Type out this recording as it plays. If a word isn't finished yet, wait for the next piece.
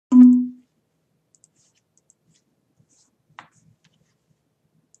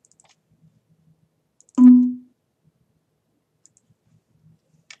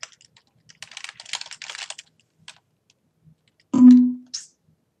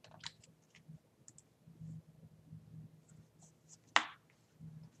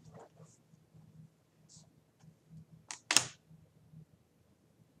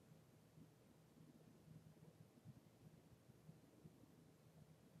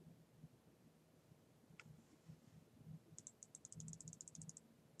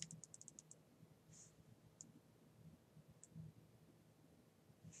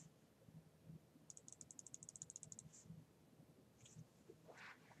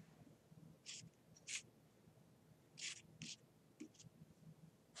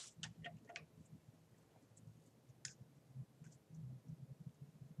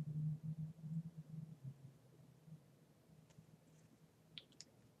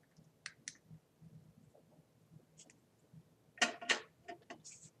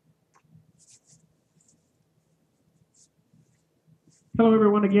Hello,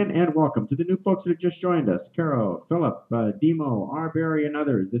 everyone, again, and welcome to the new folks that have just joined us. Carol, Philip, Demo, R. Barry, and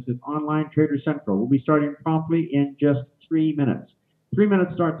others. This is Online Trader Central. We'll be starting promptly in just 3 minutes. 3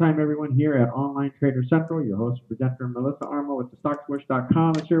 minutes start time, everyone, here at Online Trader Central. Your host, presenter, Melissa Armo with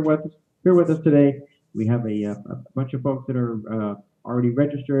thestockswoosh.com is here with us today. We have a bunch of folks that are already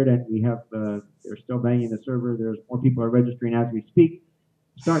registered, and we have they're still banging the server. There's more people are registering as we speak.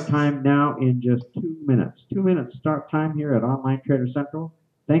 Start time now in just 2 minutes. 2 minutes start time here at Online Trader Central.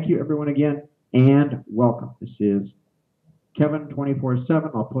 Thank you, everyone, again, and welcome. This is Kevin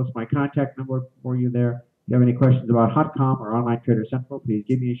 24/7. I'll post my contact number for you there. If you have any questions about HotCom or Online Trader Central, please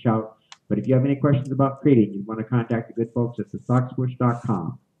give me a shout. But if you have any questions about trading, you want to contact the good folks at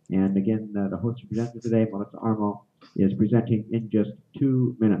thestockswoosh.com. And again, the host and presenter today, Melissa Armo, is presenting in just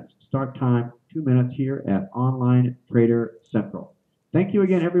 2 minutes. Start time, 2 minutes here at Online Trader Central. Thank you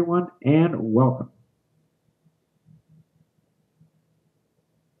again, everyone, and welcome.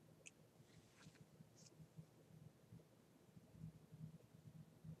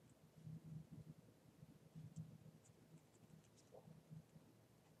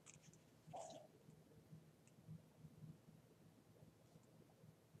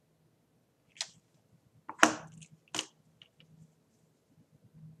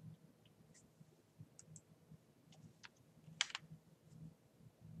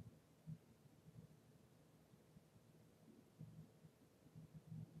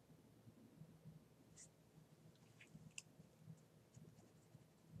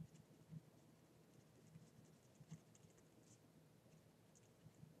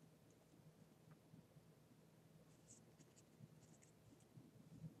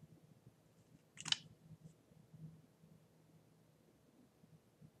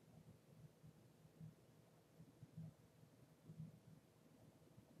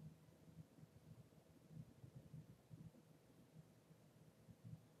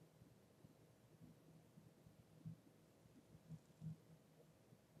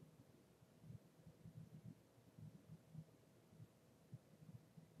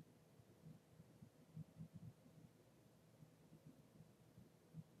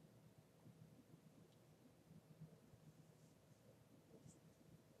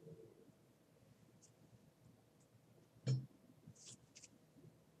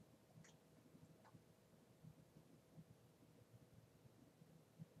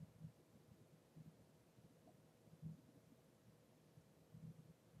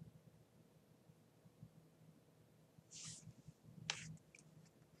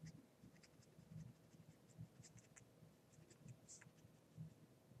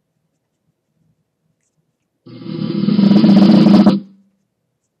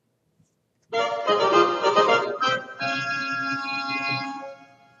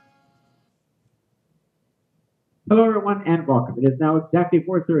 Hello, everyone, and welcome. It is now exactly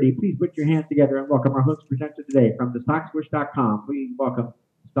 4:30. Please put your hands together and welcome our host presenter today from thestockswoosh.com. Please welcome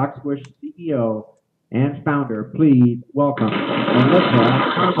StockSwoosh CEO and founder. Please welcome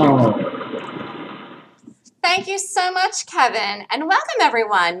Melissa Armo. Thank you so much, Kevin, and welcome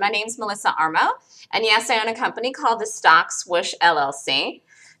everyone. My name is Melissa Armo, and yes, I own a company called the Stock Swoosh LLC.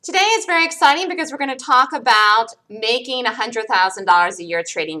 Today is very exciting because we're going to talk about making $100,000 a year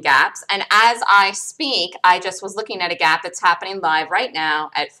trading gaps. And as I speak, I just was looking at a gap that's happening live right now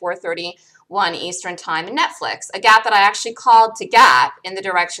at 4:31 Eastern Time in Netflix, a gap that I actually called to gap in the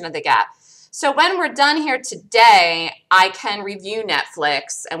direction of the gap. So when we're done here today, I can review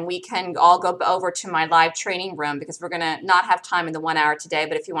Netflix and we can all go over to my live training room because we're going to not have time in the 1 hour today.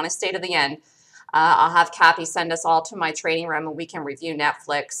 But if you want to stay to the end, I'll have Kathy send us all to my training room and we can review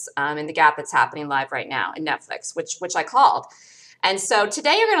Netflix in the gap that's happening live right now in Netflix, which I called. And so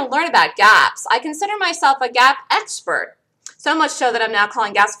today you're going to learn about gaps. I consider myself a gap expert, so much so that I'm now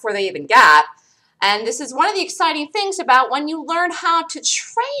calling gaps before they even gap. And this is one of the exciting things about when you learn how to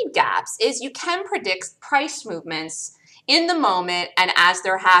trade gaps is you can predict price movements in the moment and as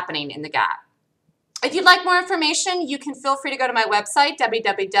they're happening in the gap. If you'd like more information, you can feel free to go to my website,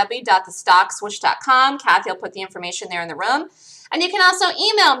 www.thestockswoosh.com. Kathy will put the information there in the room. And you can also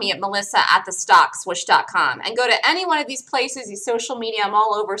email me at melissa@thestockswoosh.com and go to any one of these places, these social media. I'm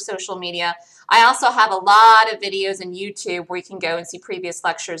all over social media. I also have a lot of videos on YouTube where you can go and see previous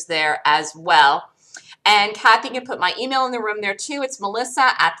lectures there as well. And Kathy can put my email in the room there too. It's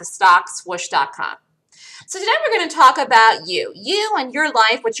melissa@thestockswoosh.com. So today we're going to talk about you and your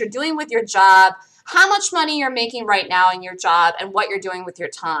life, what you're doing with your job, how much money you're making right now in your job, and what you're doing with your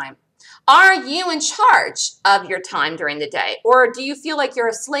time. Are you in charge of your time during the day, or do you feel like you're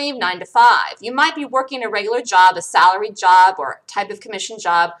a slave 9 to 5? You might be working a regular job, a salaried job, or type of commission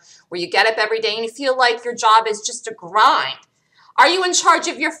job where you get up every day and you feel like your job is just a grind. Are you in charge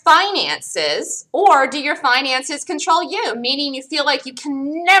of your finances, or do your finances control you? Meaning you feel like you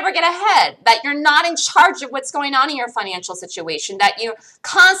can never get ahead, that you're not in charge of what's going on in your financial situation, that you're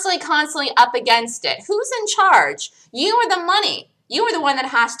constantly up against it. Who's in charge? You or the money? You are the one that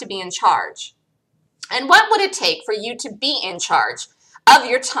has to be in charge. And what would it take for you to be in charge of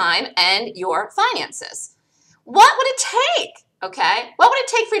your time and your finances? What would it take? Okay, what would it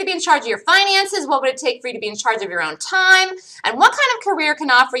take for you to be in charge of your finances? What would it take for you to be in charge of your own time? And what kind of career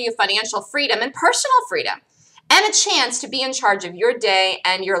can offer you financial freedom and personal freedom and a chance to be in charge of your day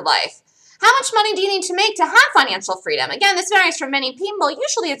and your life? How much money do you need to make to have financial freedom? Again, this varies for many people.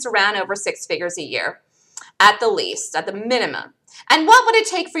 Usually it's around over 6 figures a year at the least, at the minimum. And what would it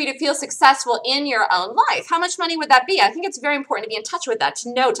take for you to feel successful in your own life? How much money would that be? I think it's very important to be in touch with that,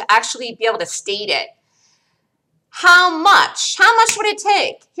 to know, to actually be able to state it. How much? How much would it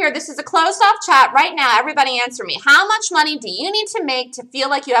take? Here, this is a closed off chat right now. Everybody answer me. How much money do you need to make to feel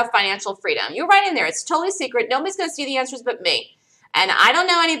like you have financial freedom? You write in there. It's totally secret. Nobody's going to see the answers but me. And I don't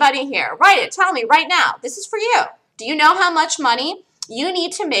know anybody here. Write it. Tell me right now. This is for you. Do you know how much money you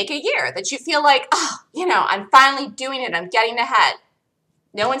need to make a year that you feel like, oh, you know, I'm finally doing it. I'm getting ahead.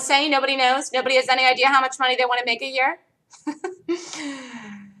 No one's saying, nobody knows. Nobody has any idea how much money they want to make a year.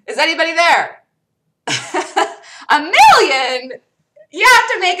 Is anybody there? $1 million? You have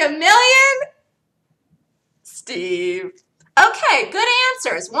to make $1 million? Steve. Okay, good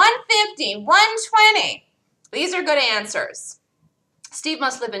answers. 150, 120. These are good answers. Steve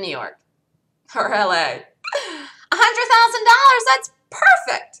must live in New York or LA. $100,000, that's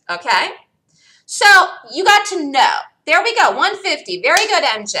perfect, okay? So you got to know. There we go, 150. Very good,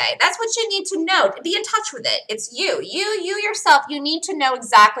 MJ. That's what you need to know. Be in touch with it. It's you. You yourself, you need to know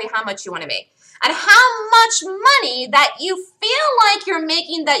exactly how much you want to make. And how much money that you feel like you're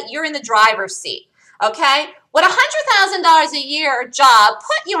making, that you're in the driver's seat, okay? Would $100,000 a year job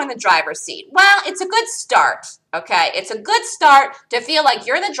put you in the driver's seat? Well, it's a good start, okay? It's a good start to feel like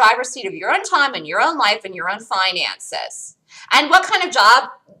you're in the driver's seat of your own time and your own life and your own finances. And what kind of job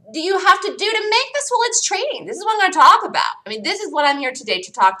do you have to do to make this? Well, it's trading. This is what I'm going to talk about. I mean, this is what I'm here today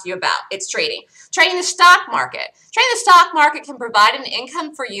to talk to you about. It's trading. Trading the stock market. Trading the stock market can provide an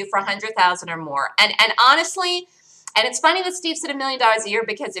income for you for $100,000 or more. And honestly, and it's funny that Steve said $1 million a year,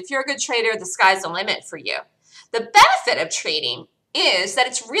 because if you're a good trader, the sky's the limit for you. The benefit of trading is that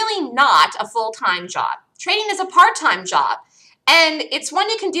it's really not a full-time job. Trading is a part-time job, and it's one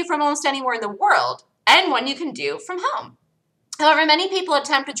you can do from almost anywhere in the world and one you can do from home. However, many people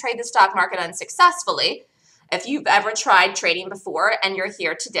attempt to trade the stock market unsuccessfully. If you've ever tried trading before and you're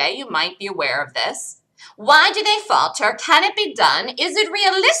here today, you might be aware of this. Why do they falter? Can it be done? Is it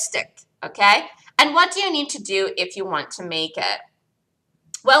realistic? Okay? And what do you need to do if you want to make it?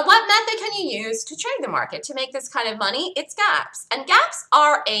 Well, what method can you use to trade the market to make this kind of money? It's gaps. And gaps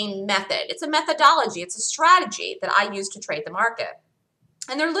are a method. It's a methodology. It's a strategy that I use to trade the market.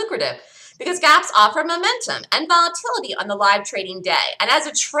 And they're lucrative because gaps offer momentum and volatility on the live trading day. And as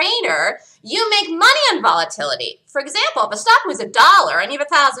a trader, you make money on volatility. For example, if a stock was $1 and you have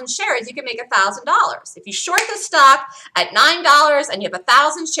 1,000 shares, you can make $1,000. If you short the stock at $9 and you have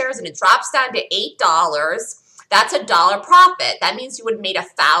 1,000 shares and it drops down to $8, that's $1 profit. That means you would have made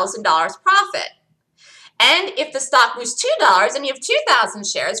 $1,000 profit. And if the stock was $2 and you have 2,000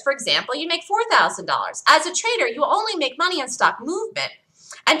 shares, for example, you make $4,000. As a trader, you only make money on stock movement.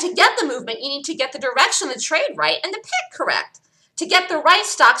 And to get the movement, you need to get the direction of the trade right and the pick correct to get the right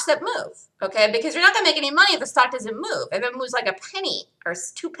stocks that move, okay? Because you're not going to make any money if the stock doesn't move. If it moves like a penny or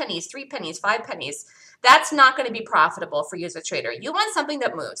 2 pennies, 3 pennies, 5 pennies, that's not going to be profitable for you as a trader. You want something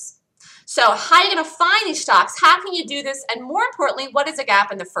that moves. So how are you going to find these stocks? How can you do this? And more importantly, what is a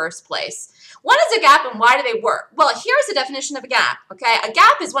gap in the first place? What is a gap and why do they work? Well, here's the definition of a gap, okay? A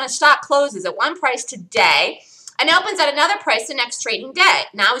gap is when a stock closes at one price today and opens at another price the next trading day.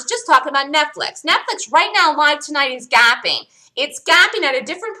 Now, I was just talking about Netflix. Netflix right now, live tonight, is gapping. It's gapping at a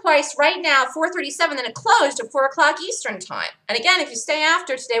different price right now, 4:37, than it closed at 4 o'clock Eastern time. And again, if you stay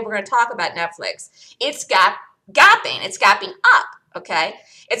after today, we're going to talk about Netflix. It's gapping. It's gapping up, okay?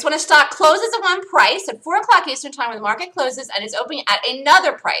 It's when a stock closes at one price at 4 o'clock Eastern time when the market closes and is opening at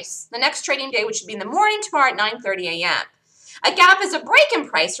another price the next trading day, which would be in the morning tomorrow at 9:30 a.m. A gap is a break in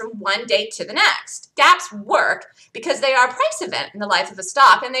price from one day to the next. Gaps work because they are a price event in the life of a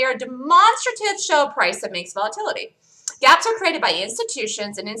stock, and they are a demonstrative show price that makes volatility. Gaps are created by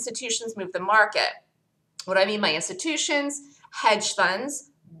institutions, and institutions move the market. What do I mean by institutions? Hedge funds,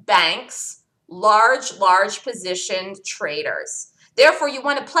 banks, large positioned traders. Therefore, you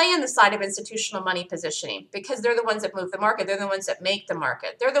want to play in the side of institutional money positioning because they're the ones that move the market. They're the ones that make the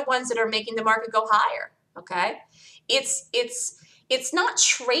market. They're the ones that are making the market go higher, okay? It's it's not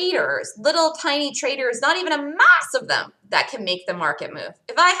traders, little tiny traders, not even a mass of them, that can make the market move.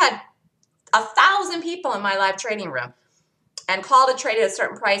 If I had 1,000 people in my live trading room and called a trade at a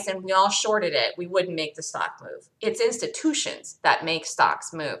certain price and we all shorted it, we wouldn't make the stock move. It's institutions that make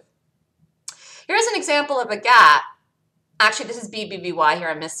stocks move. Here's an example of a gap. Actually, this is BBBY here.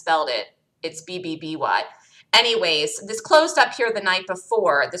 I misspelled it. It's BBBY. Anyways, this closed up here the night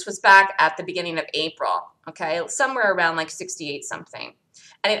before. This was back at the beginning of April, okay, somewhere around like 68 something.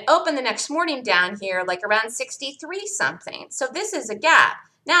 And it opened the next morning down here like around 63 something. So this is a gap.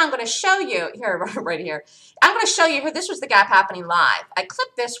 Now I'm going to show you here, right here. I'm going to show you here. This was the gap happening live. I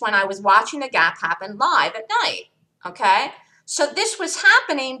clipped this when I was watching the gap happen live at night, okay? So this was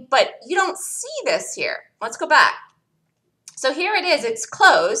happening, but you don't see this here. Let's go back. So here it is. It's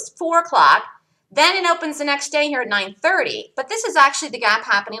closed, 4 o'clock. Then it opens the next day here at 9:30, but this is actually the gap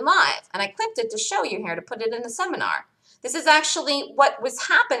happening live, and I clipped it to show you here to put it in the seminar. This is actually what was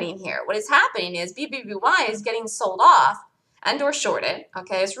happening here. What is happening is BBBY is getting sold off and or shorted,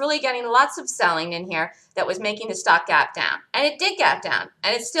 okay? It's really getting lots of selling in here that was making the stock gap down, and it did gap down,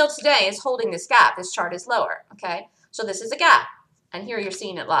 and it still today is holding this gap. This chart is lower, okay? So this is a gap, and here you're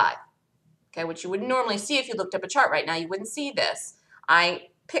seeing it live, okay, which you wouldn't normally see if you looked up a chart right now. You wouldn't see this. I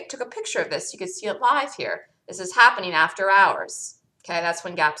took a picture of this. You can see it live here. This is happening after hours. Okay, that's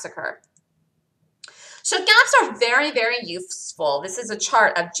when gaps occur. So gaps are very, very useful. This is a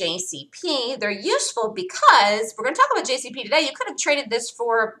chart of JCP. They're useful because we're going to talk about JCP today. You could have traded this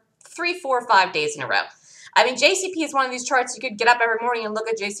for 3, 4, 5 days in a row. I mean, JCP is one of these charts you could get up every morning and look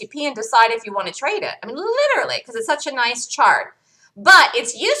at JCP and decide if you want to trade it. I mean, literally, because it's such a nice chart. But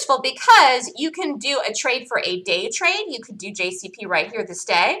it's useful because you can do a trade for a day trade. You could do JCP right here this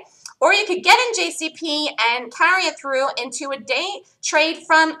day. Or you could get in JCP and carry it through into a day trade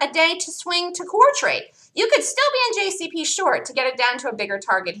from a day to swing to core trade. You could still be in JCP short to get it down to a bigger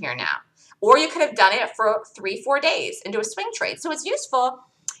target here now. Or you could have done it for 3, 4 days into a swing trade. So it's useful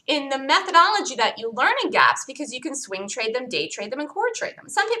in the methodology that you learn in gaps because you can swing trade them, day trade them, and core trade them.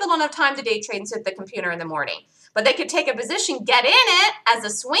 Some people don't have time to day trade and sit at the computer in the morning. But they could take a position, get in it as a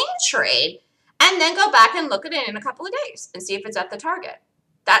swing trade, and then go back and look at it in a couple of days and see if it's at the target.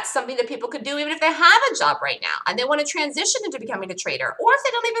 That's something that people could do even if they have a job right now and they want to transition into becoming a trader. Or if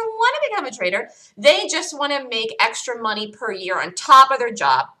they don't even want to become a trader, they just want to make extra money per year on top of their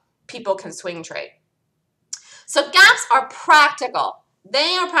job. People can swing trade. So gaps are practical.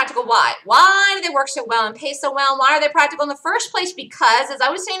 They are practical. Why? Why do they work so well and pay so well? Why are they practical in the first place? Because, as I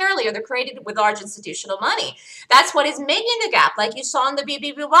was saying earlier, they're created with large institutional money. That's what is making the gap, like you saw in the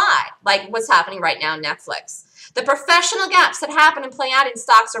BBBY, like what's happening right now in Netflix. The professional gaps that happen and play out in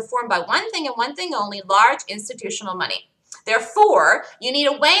stocks are formed by one thing and one thing only, large institutional money. Therefore, you need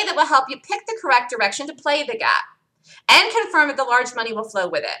a way that will help you pick the correct direction to play the gap and confirm that the large money will flow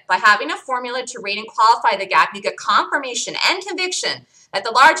with it. By having a formula to rate and qualify the gap, you get confirmation and conviction that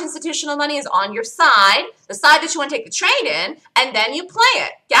the large institutional money is on your side, the side that you want to take the trade in, and then you play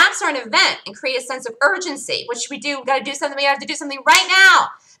it. Gaps are an event and create a sense of urgency. What should we do? We've got to do something. We have to do something right now.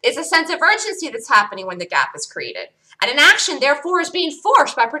 It's a sense of urgency that's happening when the gap is created. And an action, therefore, is being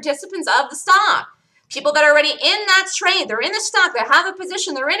forced by participants of the stock. People that are already in that trade, they're in the stock, they have a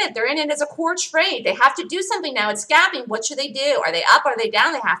position, they're in it as a core trade. They have to do something now. It's gapping. What should they do? Are they up? Are they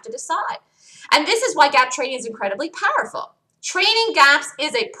down? They have to decide. And this is why gap trading is incredibly powerful. Trading gaps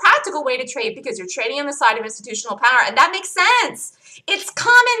is a practical way to trade because you're trading on the side of institutional power, and that makes sense. It's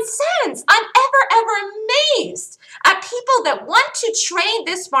common sense. I'm ever amazed at people that want to trade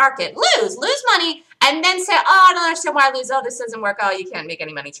this market, lose money, and then say, oh, I don't understand why I lose. Oh, this doesn't work. Oh, you can't make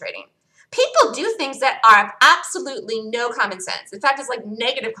any money trading. People do things that are absolutely no common sense. In fact, it's like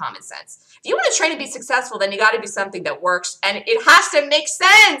negative common sense. If you want to trade and be successful, then you got to do something that works, and it has to make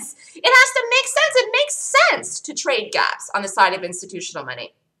sense. It has to make sense. It makes sense to trade gaps on the side of institutional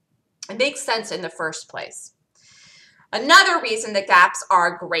money. It makes sense in the first place. Another reason that gaps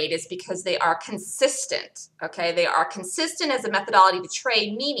are great is because they are consistent, okay? They are consistent as a methodology to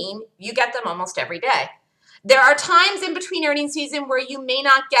trade, meaning you get them almost every day. There are times in between earnings season where you may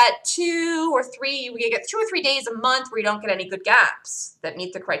not get 2 or 3, you get 2 or 3 days a month where you don't get any good gaps that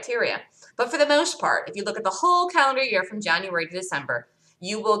meet the criteria. But for the most part, if you look at the whole calendar year from January to December,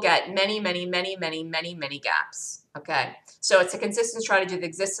 you will get many gaps, okay? So it's a consistent strategy that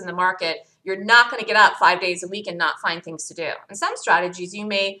exists in the market. You're not going to get up 5 days a week and not find things to do. And some strategies you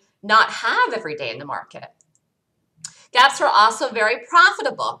may not have every day in the market. Gaps are also very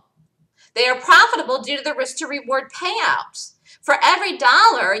profitable. They are profitable due to the risk to reward payout. For every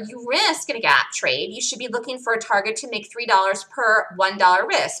dollar you risk in a gap trade, you should be looking for a target to make $3 per $1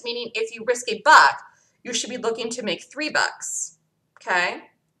 risk, meaning if you risk $1, you should be looking to make $3. okay?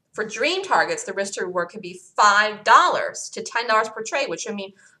 For dream targets, the risk to reward could be $5 to $10 per trade, which would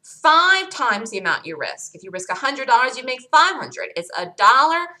mean 5 times the amount you risk. If you risk $100, you make $500. It's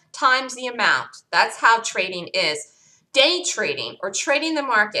 $1 times the amount. That's how trading is. Day trading or trading the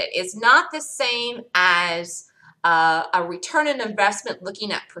market is not the same as a return on investment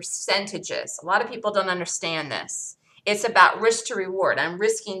looking at percentages. A lot of people don't understand this. It's about risk to reward. I'm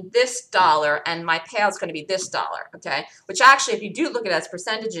risking this dollar and my payout is going to be this dollar, okay? Which actually, if you do look at it as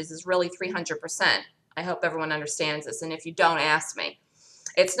percentages, is really 300%. I hope everyone understands this, and if you don't, ask me.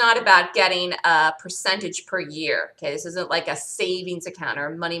 It's not about getting a percentage per year, okay? This isn't like a savings account or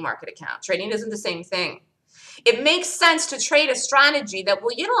a money market account. Trading isn't the same thing. It makes sense to trade a strategy that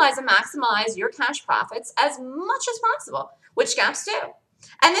will utilize and maximize your cash profits as much as possible, which gaps do.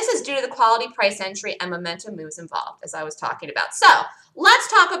 And this is due to the quality, price entry, and momentum moves involved, as I was talking about. So let's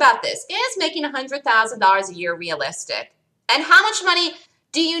talk about this. Is making $100,000 a year realistic? And how much money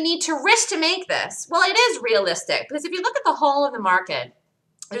do you need to risk to make this? Well, it is realistic because if you look at the whole of the market,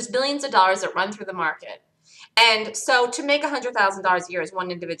 there's billions of dollars that run through the market. And so to make $100,000 a year as one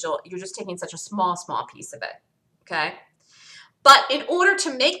individual, you're just taking such a small piece of it, okay? But in order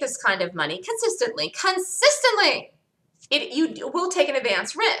to make this kind of money consistently, you will take an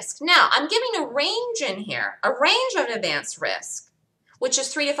advanced risk. Now, I'm giving a range in here, a range of an advanced risk, which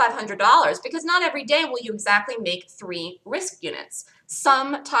is $300 to $500, because not every day will you exactly make 3 risk units.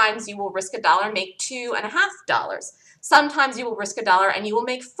 Sometimes you will risk $1 and make $2.50. Sometimes you will risk $1 and you will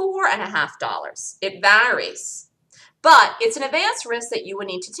make $4.50. It varies. But it's an advanced risk that you would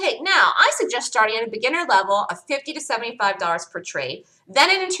need to take. Now, I suggest starting at a beginner level of $50 to $75 per trade, then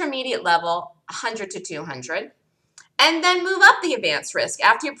an intermediate level, $100 to $200. And then move up the advanced risk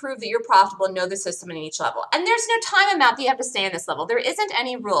after you prove that you're profitable and know the system in each level. And there's no time amount that you have to stay in this level. There isn't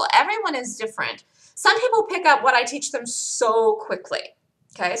any rule. Everyone is different. Some people pick up what I teach them so quickly.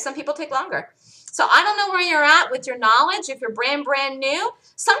 Okay, some people take longer. So I don't know where you're at with your knowledge. If you're brand new,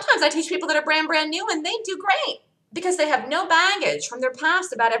 sometimes I teach people that are brand new and they do great because they have no baggage from their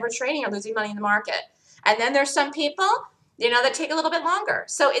past about ever trading or losing money in the market. And then there's some people that take a little bit longer.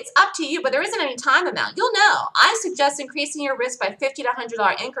 So it's up to you, but there isn't any time amount. You'll know. I suggest increasing your risk by $50 to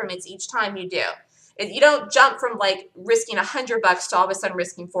 $100 increments each time you do. If you don't jump from like risking $100 to all of a sudden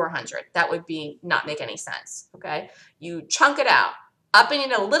risking $400. That would not make any sense, okay? You chunk it out, upping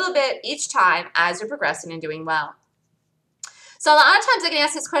it a little bit each time as you're progressing and doing well. So a lot of times I get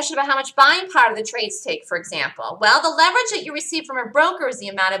asked this question about how much buying power the trades take, for example. Well, the leverage that you receive from a broker is the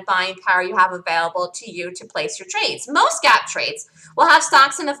amount of buying power you have available to you to place your trades. Most gap trades will have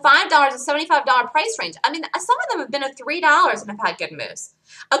stocks in the $5 to $75 price range. I mean, some of them have been at $3 and have had good moves.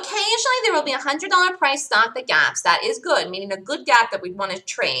 Occasionally, there will be a $100 price stock that gaps. That is good, meaning a good gap that we'd want to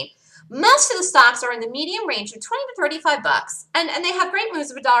trade. Most of the stocks are in the medium range of $20 to $35, and they have great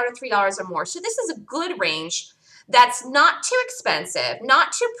moves of $1 to $3 or more. So this is a good range that's not too expensive,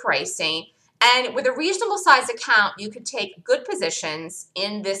 not too pricey, and with a reasonable size account, you could take good positions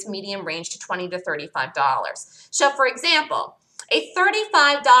in this medium range to $20 to $35. So for example, a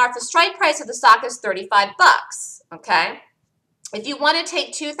 $35, the strike price of the stock is $35, okay? If you want to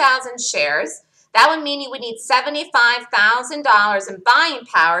take 2,000 shares, that would mean you would need $75,000 in buying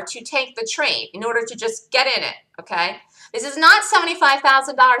power to take the trade in order to just get in it, okay? This is not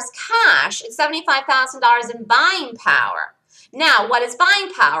 $75,000 cash. It's $75,000 in buying power. Now, what is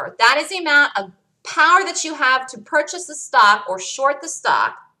buying power? That is the amount of power that you have to purchase the stock or short the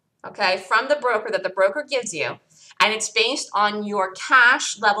stock, okay, from the broker that the broker gives you, and it's based on your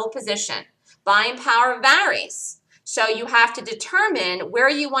cash level position. Buying power varies. So you have to determine where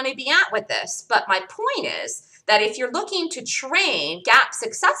you want to be at with this. But my point is that if you're looking to trade gap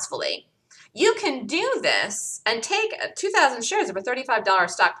successfully, you can do this and take 2,000 shares of a $35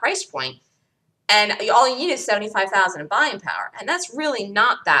 stock price point, and all you need is $75,000 in buying power, and that's really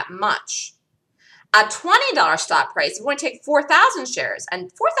not that much. A $20 stock price, you want to take 4,000 shares, and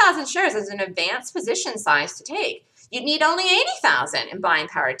 4,000 shares is an advanced position size to take. You'd need only $80,000 in buying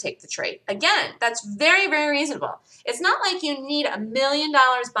power to take the trade. Again, that's very, very reasonable. It's not like you need $1 million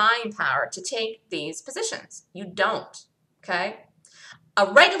buying power to take these positions. You don't, okay?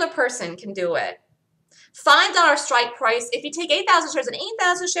 A regular person can do it. $5 strike price, if you take 8,000 shares and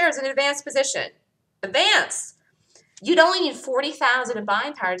 8,000 shares in advanced position, you'd only need $40,000 in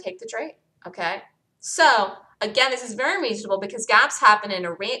buying power to take the trade, okay? So, again, this is very reasonable because gaps happen in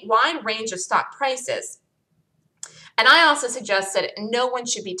a wide range of stock prices. And I also suggest that no one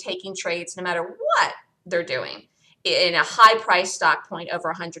should be taking trades no matter what they're doing in a high price stock point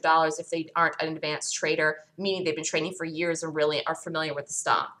over $100 if they aren't an advanced trader, meaning they've been trading for years and really are familiar with the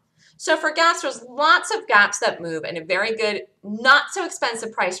stock. So for gaps, there's lots of gaps that move in a very good, not so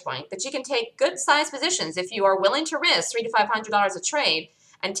expensive price point that you can take good size positions if you are willing to risk $300 to $500 a trade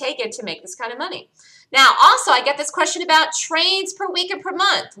and take it to make this kind of money. Now, also, I get this question about trades per week and per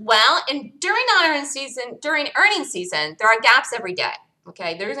month. Well, during earnings season, there are gaps every day.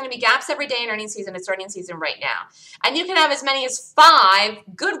 Okay, there's going to be gaps every day in earnings season. It's earnings season right now. And you can have as many as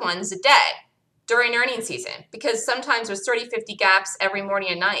 5 good ones a day during earnings season, because sometimes there's 30, 50 gaps every morning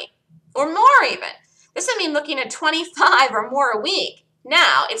and night, or more even. This would mean looking at 25 or more a week.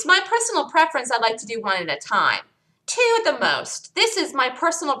 Now, it's my personal preference. I like to do one at a time. 2 at the most. This is my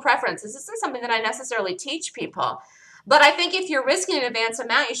personal preference. This isn't something that I necessarily teach people. But I think if you're risking an advance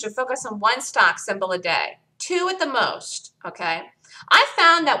amount, you should focus on 1 stock symbol a day. 2 at the most, okay? I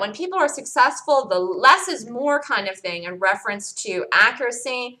found that when people are successful, the less is more kind of thing in reference to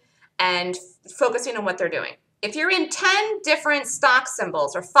accuracy and focusing on what they're doing. If you're in 10 different stock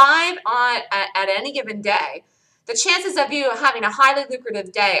symbols or 5 at any given day, the chances of you having a highly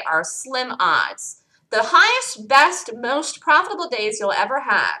lucrative day are slim odds. The highest, best, most profitable days you'll ever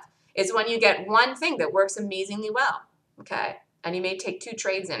have is when you get one thing that works amazingly well, okay? And you may take 2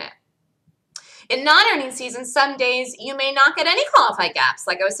 trades in it. In non-earning season, some days you may not get any qualified gaps,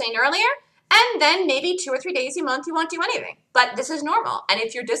 like I was saying earlier, and then maybe 2 or 3 days a month you won't do anything. But this is normal. And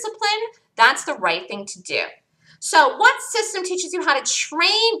if you're disciplined, that's the right thing to do. So what system teaches you how to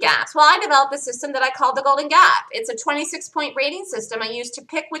trade gaps? Well, I developed a system that I call the Golden Gap. It's a 26-point rating system I use to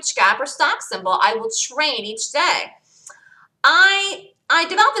pick which gap or stock symbol I will trade each day. I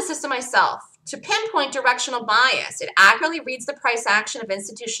developed the system myself to pinpoint directional bias. It accurately reads the price action of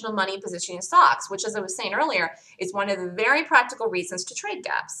institutional money positioning stocks, which, as I was saying earlier, is one of the very practical reasons to trade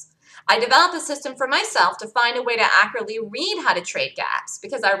gaps. I developed a system for myself to find a way to accurately read how to trade gaps,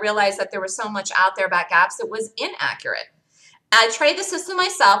 because I realized that there was so much out there about gaps that was inaccurate. I trade the system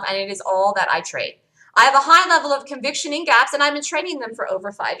myself, and it is all that I trade. I have a high level of conviction in gaps, and I've been trading them for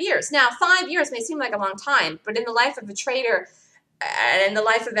over 5 years. Now, 5 years may seem like a long time, but in the life of a trader and in the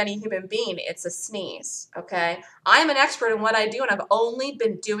life of any human being, it's a sneeze, okay? I'm an expert in what I do, and I've only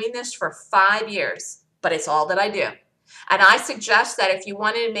been doing this for 5 years, but it's all that I do. And I suggest that if you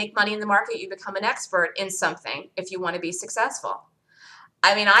want to make money in the market, you become an expert in something if you want to be successful.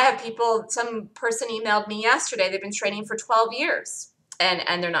 I mean, I have people, some person emailed me yesterday, they've been trading for 12 years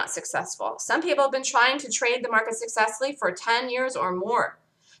and they're not successful. Some people have been trying to trade the market successfully for 10 years or more.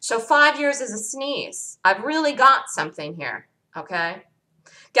 So 5 years is a sneeze. I've really got something here, okay?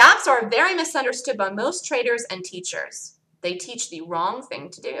 Gaps are very misunderstood by most traders and teachers. They teach the wrong thing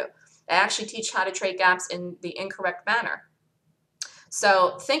to do. They actually teach how to trade gaps in the incorrect manner.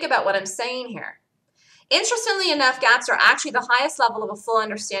 So think about what I'm saying here. Interestingly enough, gaps are actually the highest level of a full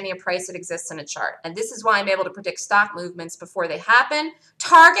understanding of price that exists in a chart. And this is why I'm able to predict stock movements before they happen,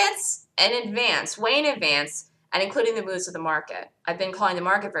 targets in advance, way in advance, and including the moves of the market. I've been calling the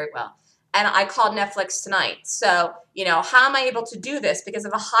market very well. And I called Netflix tonight. So, you know, how am I able to do this? Because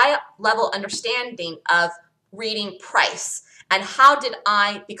of a high level understanding of reading price. And how did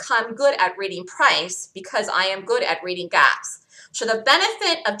I become good at reading price? Because I am good at reading gaps. So the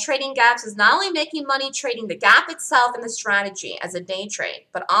benefit of trading gaps is not only making money trading the gap itself and the strategy as a day trade,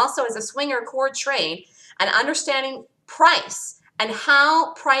 but also as a swing or core trade and understanding price and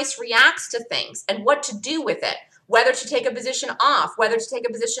how price reacts to things and what to do with it, whether to take a position off, whether to take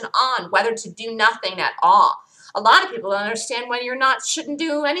a position on, whether to do nothing at all. A lot of people don't understand when shouldn't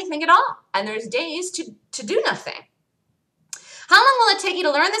do anything at all. And there's days to do nothing. How long will it take you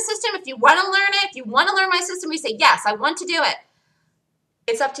to learn the system? If you want to learn it, if you want to learn my system, you say, yes, I want to do it.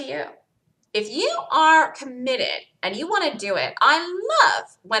 It's up to you. If you are committed and you want to do it, I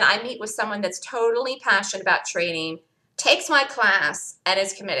love when I meet with someone that's totally passionate about trading, takes my class, and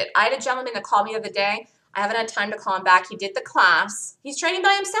is committed. I had a gentleman that called me the other day. I haven't had time to call him back. He did the class. He's trading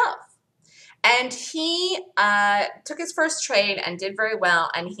by himself. And he took his first trade and did very well,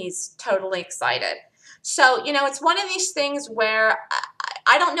 and he's totally excited. So, you know, it's one of these things where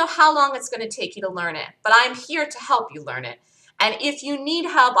I don't know how long it's going to take you to learn it, but I'm here to help you learn it. And if you need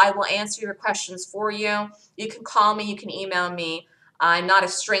help, I will answer your questions for you. You can call me, you can email me. I'm not a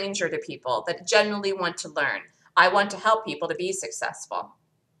stranger to people that genuinely want to learn. I want to help people to be successful.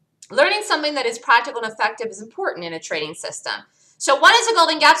 Learning something that is practical and effective is important in a trading system. So what is a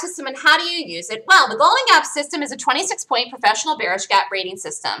Golden Gap system and how do you use it? Well, the Golden Gap system is a 26-point professional bearish gap rating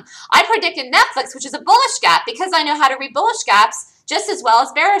system. I predicted Netflix, which is a bullish gap, because I know how to read bullish gaps just as well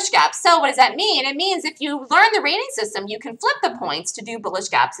as bearish gaps. So what does that mean? It means if you learn the rating system, you can flip the points to do bullish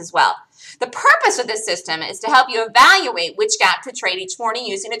gaps as well. The purpose of this system is to help you evaluate which gap to trade each morning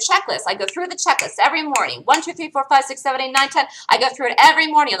using a checklist. I go through the checklist every morning. 1, 2, 3, 4, 5, 6, 7, 8, 9, 10. I go through it every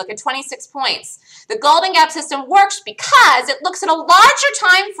morning. I look at 26 points. The golden gap system works because it looks at a larger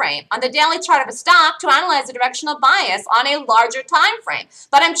time frame on the daily chart of a stock to analyze the directional bias on a larger time frame.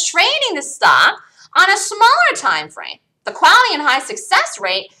 But I'm trading the stock on a smaller time frame. The quality and high success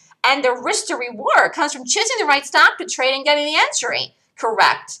rate and the risk to reward comes from choosing the right stock to trade and getting the entry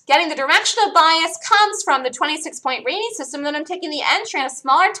correct. Getting the directional bias comes from the 26-point rating system, then I'm taking the entry on a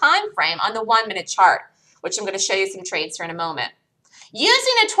smaller time frame on the 1-minute chart, which I'm going to show you some trades here in a moment.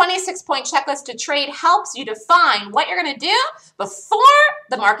 Using a 26-point checklist to trade helps you define what you're going to do before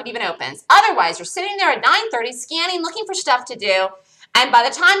the market even opens. Otherwise, you're sitting there at 9:30 scanning, looking for stuff to do, and by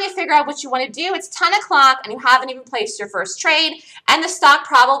the time you figure out what you want to do, it's 10 o'clock and you haven't even placed your first trade, and the stock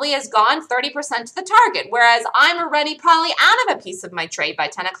probably has gone 30% to the target, whereas I'm already probably out of a piece of my trade by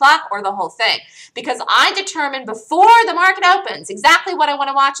 10 o'clock or the whole thing, because I determine before the market opens exactly what I want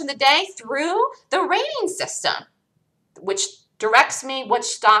to watch in the day through the rating system, which directs me which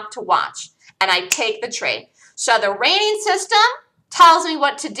stock to watch, and I take the trade. So the rating system tells me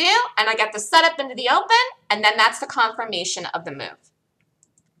what to do, and I get the setup into the open, and then that's the confirmation of the move.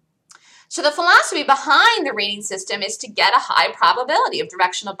 So the philosophy behind the rating system is to get a high probability of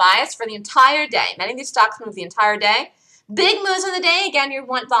directional bias for the entire day. Many of these stocks move the entire day. Big moves in the day, again, you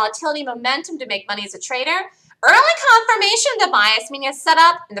want volatility, momentum to make money as a trader. Early confirmation of the bias, meaning a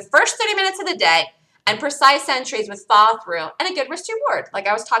setup in the first 30 minutes of the day, and precise entries with follow through and a good risk reward. Like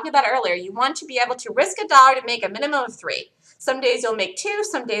I was talking about earlier, you want to be able to risk $1 to make a minimum of 3. Some days you'll make 2,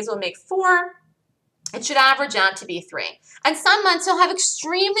 some days you'll make 4. It should average out to be 3. And some months you'll have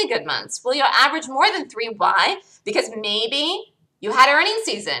extremely good months. Will you average more than 3? Why? Because maybe you had earnings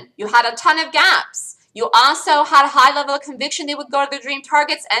season. You had a ton of gaps. You also had a high level of conviction they would go to their dream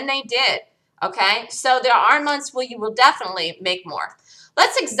targets, and they did. Okay? So there are months where you will definitely make more.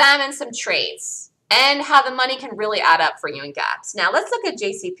 Let's examine some trades and how the money can really add up for you in gaps. Now let's look at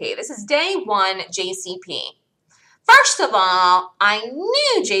JCP. This is day 1 JCP. First of all, I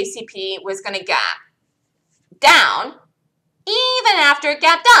knew JCP was going to gap down even after it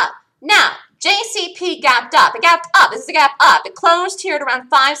gapped up. Now, JCP gapped up. It gapped up. This is a gap up. It closed here at around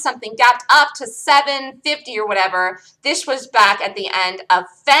 5 something, gapped up to 750 or whatever. This was back at the end of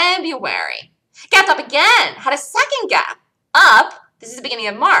February. Gapped up again, had a second gap up. This is the beginning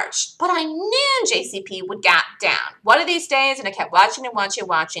of March. But I knew JCP would gap down one of these days, and I kept watching it,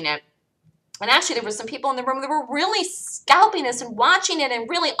 watching it. And actually, there were some people in the room that were really scalping this and watching it and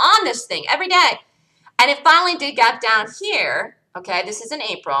really on this thing every day. And it finally did gap down here. Okay, this is in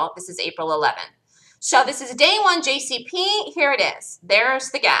April. This is April 11th. So this is day 1 JCP. Here it is. There's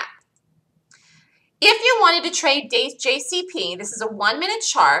the gap. If you wanted to trade JCP, this is a 1-minute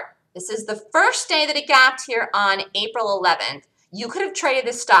chart. This is the first day that it gapped here on April 11th. You could have traded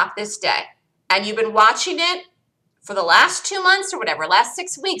this stock this day. And you've been watching it for the last 2 months or whatever, last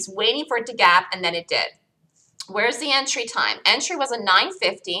 6 weeks, waiting for it to gap, and then it did. Where's the entry time? Entry was a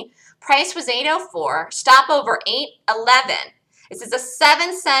 950. Price was 804. Stop over 811. This is a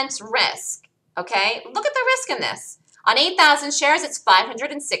 7 cents risk, okay? Look at the risk in this. On 8,000 shares, it's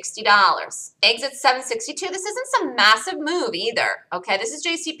 $560. Exit 762. This isn't some massive move either, okay? This is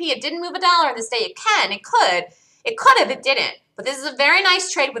JCP. It didn't move $1 on this day. It can. It could. It could have. It didn't. But this is a very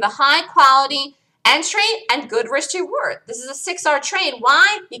nice trade with a high quality entry and good risk reward. This is a 6-hour trade.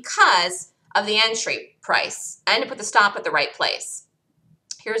 Why? Because of the entry price and to put the stop at the right place.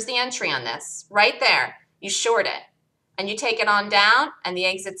 Here's the entry on this. Right there. You short it. And you take it on down, and the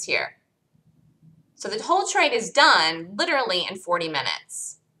exit's here. So the whole trade is done literally in 40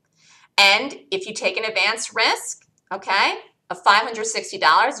 minutes. And if you take an advanced risk, okay, of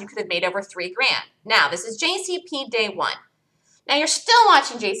 $560, you could have made over $3 grand. Now, this is JCP day 1. Now, you're still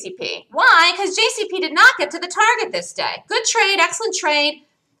watching JCP. Why? Because JCP did not get to the target this day. Good trade, excellent trade,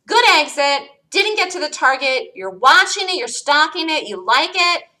 good exit, didn't get to the target. You're watching it, you're stalking it, you like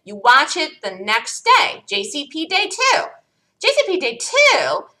it, you watch it the next day. JCP day 2. JCP day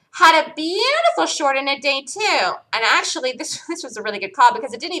 2 had a beautiful short in it day 2. And actually, this was a really good call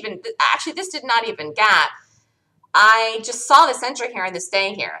because it didn't even, actually, this did not even gap. I just saw this entry here on this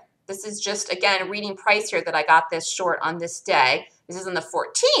day here. This is just, again, reading price here that I got this short on this day. This is on the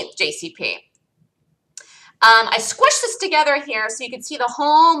 14th JCP. I squished this together here so you can see the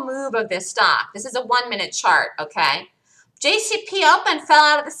whole move of this stock. This is a 1-minute chart, okay? JCP up and fell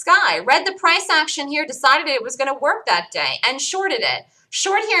out of the sky. Read the price action here, decided it was going to work that day, and shorted it.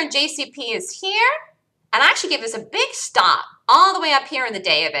 Short here in JCP is here, and I actually gave this a big stop all the way up here in the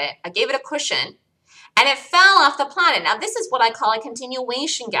day of it. I gave it a cushion, and it fell off the planet. Now, this is what I call a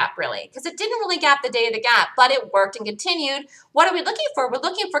continuation gap, really, because it didn't really gap the day of the gap, but it worked and continued. What are we looking for? We're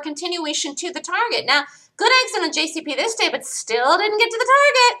looking for continuation to the target. Now, good exit on JCP this day, but still didn't get to the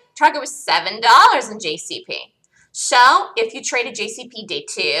target. Target was $7 in JCP. So if you traded JCP day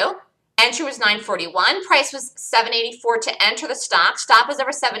 2, entry was $9.41, price was $7.84 to enter the stock, stop was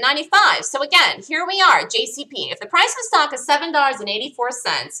over $7.95. So again, here we are, JCP. If the price of the stock is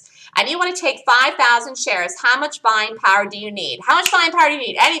 $7.84 and you want to take 5,000 shares, how much buying power do you need? How much buying power do you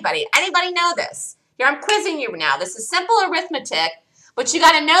need? Anybody? Anybody know this? Here, I'm quizzing you now. This is simple arithmetic, but you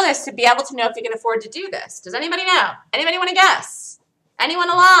got to know this to be able to know if you can afford to do this. Does anybody know? Anybody want to guess? Anyone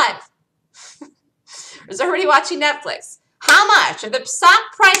alive? Is everybody watching Netflix? How much? If the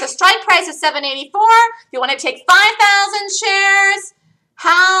stock price, the strike price is $7.84, you want to take 5,000 shares,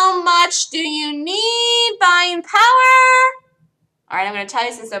 how much do you need buying power? All right, I'm going to tell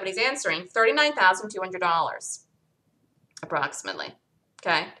you since nobody's answering, $39,200 approximately.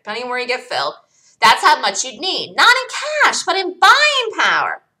 Okay, depending on where you get filled. That's how much you'd need. Not in cash, but in buying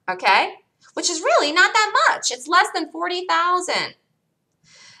power, okay? Which is really not that much. It's less than $40,000.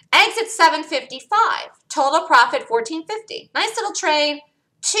 Exit $7.55. Total profit $14.50. Nice little trade.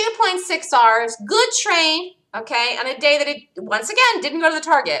 2.6 hours. Good trade, okay? On a day that it, once again, didn't go to the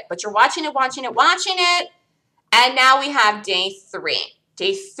target. But you're watching it, watching it, watching it. And now we have day 3.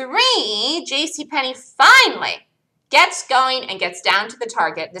 Day 3, JCPenney finally gets going and gets down to the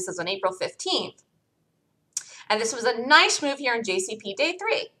target. This is on April 15th. And this was a nice move here in JCP day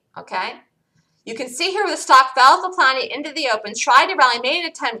 3, okay? You can see here where the stock fell off the planet into the open, tried to rally, made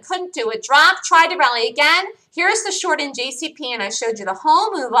an attempt, couldn't do it, dropped, tried to rally again. Here's the short in JCP, and I showed you the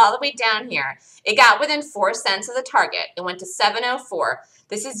whole move all the way down here. It got within 4 cents of the target. It went to 7.04.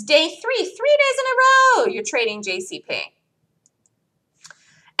 This is day 3, 3 days in a row you're trading JCP.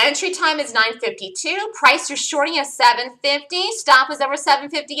 Entry time is $9.52. Price you're shorting is $7.50. Stop was over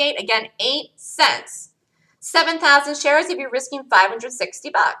 $7.58. Again, 8 cents. 7,000 shares if you're risking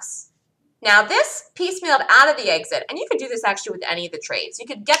 $560. Now this piecemealed out of the exit, and you could do this actually with any of the trades. You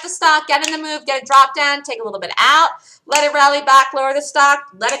could get the stock, get in the move, get it drop down, take a little bit out, let it rally back, lower the stock,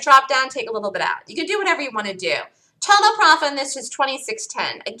 let it drop down, take a little bit out. You can do whatever you want to do. Total profit on this is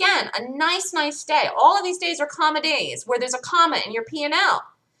 $26.10. Again, a nice day. All of these days are comma days where there's a comma in your P&L.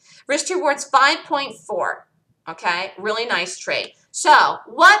 Risk to reward's 5.4. Okay, really nice trade. So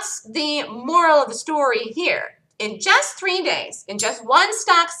what's the moral of the story here? In just 3 days, in just one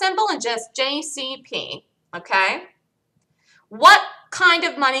stock symbol, and just JCP, okay, what kind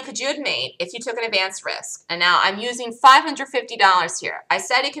of money could you have made if you took an advanced risk? And now I'm using $550 here. I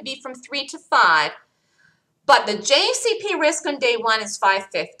said it could be from 3 to 5, but the JCP risk on day 1 is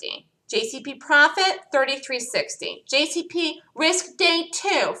 $550. JCP profit, $33.60. JCP risk day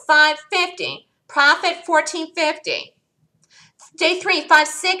 2, $550. Profit, $14.50. Day 3,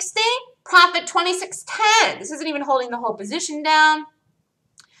 $560. Profit, $26.10. This isn't even holding the whole position down.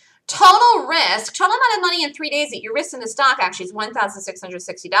 Total risk, total amount of money in 3 days that you risked in the stock actually is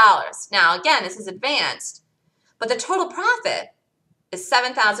 $1,660. Now, again, this is advanced, but the total profit is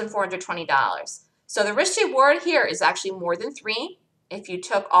 $7,420. So the risk reward here is actually more than 3 if you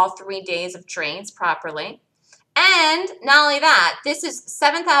took all 3 days of trades properly. And not only that, this is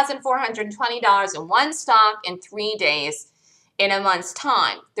 $7,420 in one stock in 3 days in a month's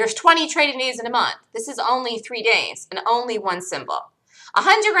time. There's 20 trading days in a month. This is only 3 days and only one symbol.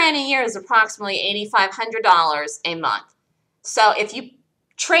 $100,000 a year is approximately $8,500 a month. So if you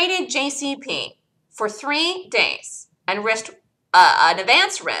traded JCP for 3 days and risked an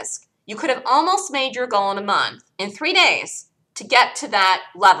advanced risk, you could have almost made your goal in a month in 3 days to get to that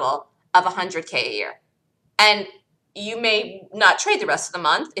level of $100K a year. And you may not trade the rest of the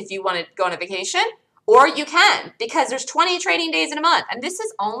month if you want to go on a vacation, or you can, because there's 20 trading days in a month, and this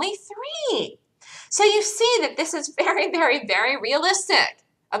is only 3. So you see that this is very, very, very realistic.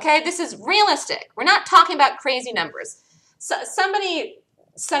 Okay, this is realistic. We're not talking about crazy numbers. So somebody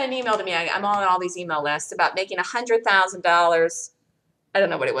sent an email to me. I'm on all these email lists about making $100,000. I don't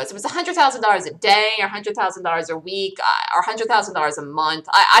know what it was. It was $100,000 a day, or $100,000 a week, or $100,000 a month.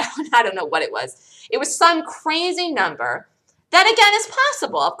 I don't know what it was. It was some crazy number. That again is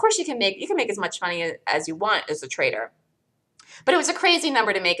possible. Of course, you can make as much money as you want as a trader. But it was a crazy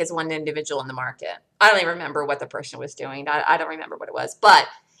number to make as one individual in the market. I don't even remember what the person was doing. I don't remember what it was. But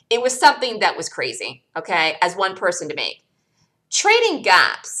it was something that was crazy, okay, as one person to make. Trading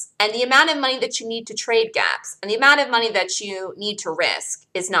gaps and the amount of money that you need to trade gaps and the amount of money that you need to risk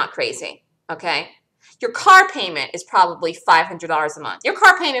is not crazy, okay? Your car payment is probably $500 a month. Your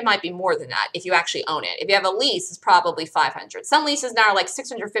car payment might be more than that if you actually own it. If you have a lease, it's probably $500. Some leases now are like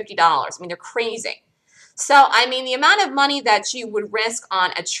 $650. I mean, they're crazy. So, I mean, the amount of money that you would risk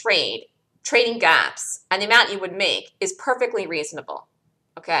on a trade, trading gaps, and the amount you would make is perfectly reasonable,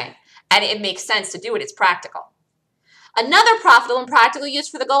 okay? And it makes sense to do it. It's practical. Another profitable and practical use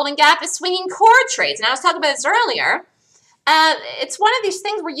for the golden gap is swinging chord trades. And I was talking about this earlier. It's one of these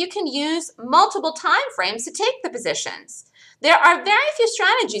things where you can use multiple time frames to take the positions. There are very few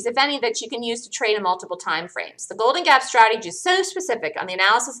strategies, if any, that you can use to trade in multiple time frames. The golden gap strategy is so specific on the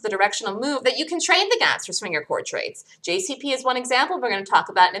analysis of the directional move that you can trade the gaps for swinger chord trades. JCP is one example we're going to talk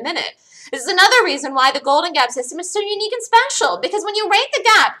about in a minute. This is another reason why the golden gap system is so unique and special, because when you rate the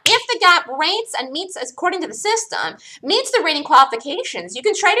gap, if the gap rates and meets, according to the system, meets the rating qualifications, you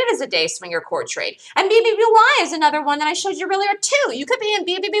can trade it as a day swinger chord trade. And BBBY is another one that I showed you earlier too. You could be in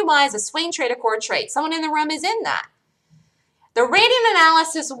BBBY as a swing trade or chord trade. Someone in the room is in that. The rating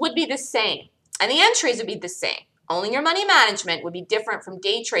analysis would be the same, and the entries would be the same. Only your money management would be different from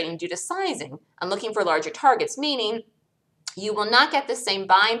day trading due to sizing and looking for larger targets, meaning you will not get the same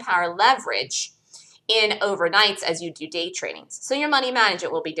buying power leverage in overnights as you do day trading. So your money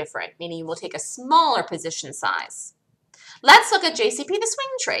management will be different, meaning you will take a smaller position size. Let's look at JCP, the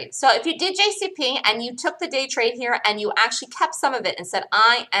swing trade. So if you did JCP and you took the day trade here and you actually kept some of it and said,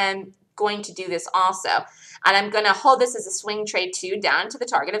 I am going to do this also, and I'm going to hold this as a swing trade too down to the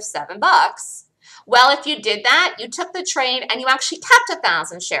target of $7. Well, if you did that, you took the trade and you actually kept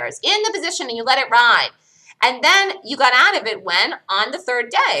 1,000 shares in the position and you let it ride. And then you got out of it when? On the third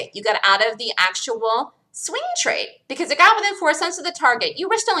day. You got out of the actual swing trade because it got within 4 cents of the target. You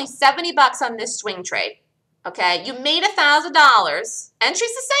risked only $70 on this swing trade. Okay, you made $1,000.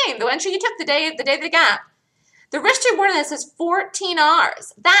 Entry's the same. The entry you took the day of the gap. The risk to reward on this is 14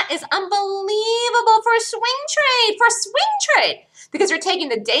 Rs. That is unbelievable for a swing trade, because you're taking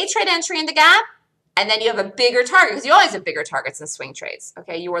the day trade entry in the gap, and then you have a bigger target, because you always have bigger targets in swing trades.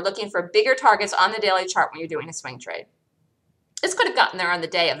 Okay, you are looking for bigger targets on the daily chart when you're doing a swing trade. This could have gotten there on the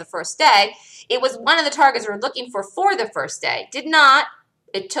day of the first day. It was one of the targets we were looking for the first day. Did not.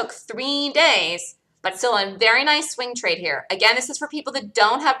 It took 3 days. But still a very nice swing trade here. Again, this is for people that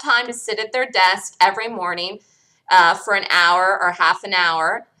don't have time to sit at their desk every morning for an hour or half an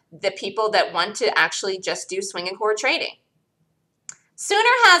hour. The people that want to actually just do swing and chord trading. Sooner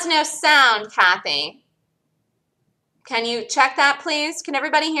has no sound, Kathy. Can you check that, please? Can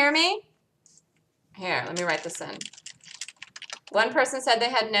everybody hear me? Here, let me write this in. One person said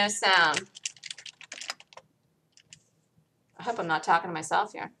they had no sound. I hope I'm not talking to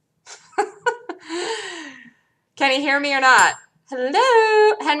myself here. Can you hear me or not?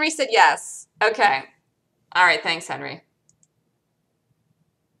 Hello? Henry said yes. Okay. All right. Thanks, Henry.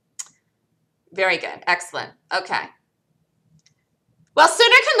 Very good. Excellent. Okay. Well,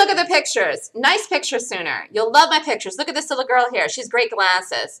 Sooner can look at the pictures. Nice pictures, Sooner. You'll love my pictures. Look at this little girl here. She's great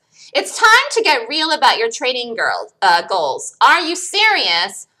glasses. It's time to get real about your trading goals. Are you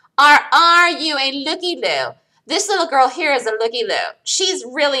serious, or are you a looky-loo? This little girl here is a looky-loo. She's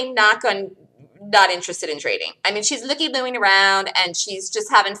really not interested in trading. I mean, she's looky-looing around and she's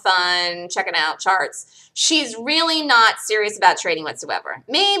just having fun, checking out charts. She's really not serious about trading whatsoever.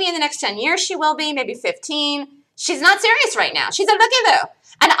 Maybe in the next 10 years she will be, maybe 15. She's not serious right now. She's a looky-loo.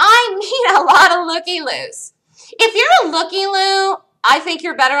 And I meet a lot of looky-loos. If you're a looky-loo, I think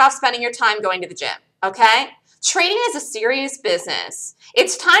you're better off spending your time going to the gym, okay? Trading is a serious business.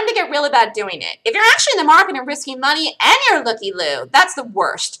 It's time to get real about doing it. If you're actually in the market and risking money and you're looky-loo, that's the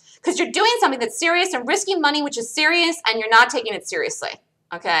worst, because you're doing something that's serious and risking money, which is serious, and you're not taking it seriously,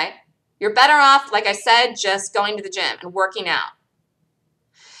 okay? You're better off, like I said, just going to the gym and working out.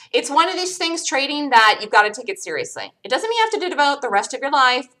 It's one of these things, trading, that you've got to take it seriously. It doesn't mean you have to devote the rest of your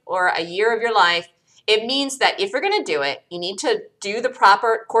life or a year of your life. It means that if you're going to do it, you need to do the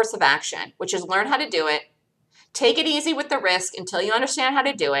proper course of action, which is learn how to do it, take it easy with the risk until you understand how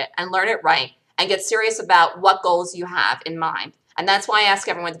to do it and learn it right, and get serious about what goals you have in mind. And that's why I ask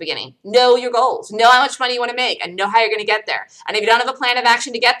everyone at the beginning, know your goals, know how much money you want to make, and know how you're going to get there. And if you don't have a plan of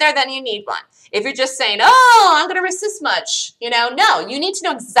action to get there, then you need one. If you're just saying, oh, I'm going to risk this much, no, you need to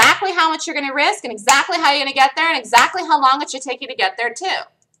know exactly how much you're going to risk and exactly how you're going to get there and exactly how long it should take you to get there too.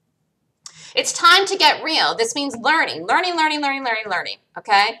 It's time to get real. This means learning,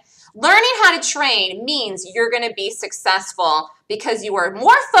 okay? Learning how to trade means you're going to be successful because you are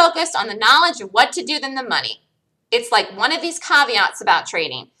more focused on the knowledge of what to do than the money. It's like one of these caveats about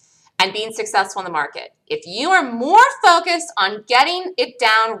trading and being successful in the market. If you are more focused on getting it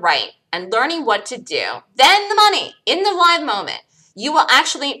down right and learning what to do than the money in the live moment, you will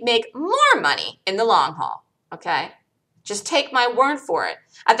actually make more money in the long haul, okay? Just take my word for it.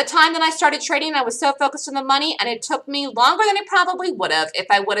 At the time that I started trading, I was so focused on the money, and it took me longer than it probably would have if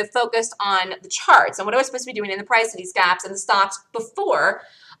I would have focused on the charts and what I was supposed to be doing in the price of these gaps and the stocks before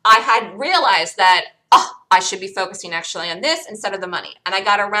I had realized that, oh, I should be focusing actually on this instead of the money. And I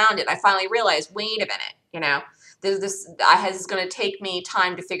got around it. I finally realized, wait a minute, you know, this is going to take me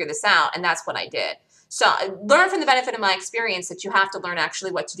time to figure this out, and that's what I did. So learn from the benefit of my experience that you have to learn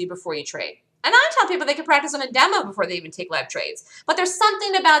actually what to do before you trade. And I tell people they can practice on a demo before they even take live trades. But there's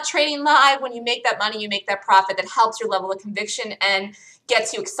something about trading live when you make that money, you make that profit that helps your level of conviction and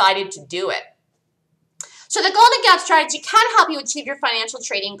gets you excited to do it. So the Golden Gap strategy can help you achieve your financial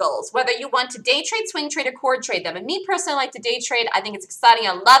trading goals, whether you want to day trade, swing trade, or core trade them. And me personally, I like to day trade. I think it's exciting.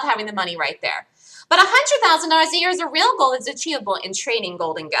 I love having the money right there. But $100,000 a year is a real goal that's achievable in trading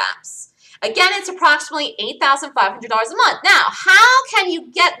Golden Gaps. Again, it's approximately $8,500 a month. Now, how can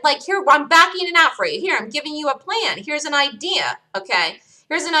you get, like, here, I'm backing it out for you. Here, I'm giving you a plan. Here's an idea, okay?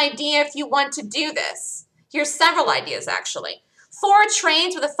 Here's an idea if you want to do this. Here's several ideas, actually. 4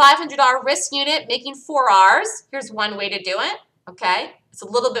 trades with a $500 risk unit, making 4 Rs. Here's one way to do it, okay? It's a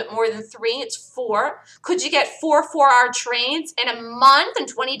little bit more than 3. It's 4. Could you get 4 4-hour trades in a month and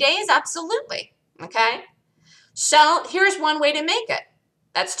 20 days? Absolutely, okay? So here's one way to make it.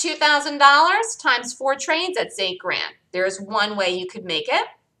 That's $2,000 times 4 trades, that's $8 grand. There's one way you could make it.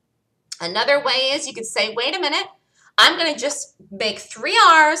 Another way is you could say, wait a minute, I'm going to just make 3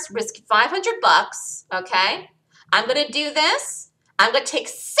 Rs, risk 500 bucks, okay? I'm going to do this. I'm going to take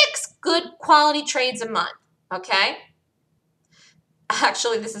 6 good quality trades a month, okay?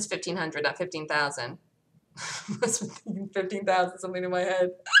 Actually, this is 1,500, not 15,000. I was thinking 15,000, something in my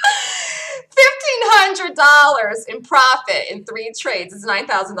head. $1,500 in profit in 3 trades is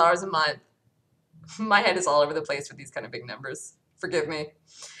 $9,000 a month. My head is all over the place with these kind of big numbers. Forgive me.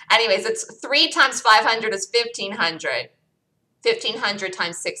 Anyways, it's 3 times 500 is 1,500. 1,500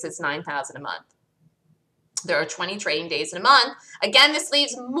 times 6 is 9,000 a month. There are 20 trading days in a month. Again, this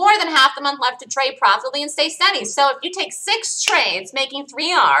leaves more than half the month left to trade profitably and stay steady. So if you take 6 trades, making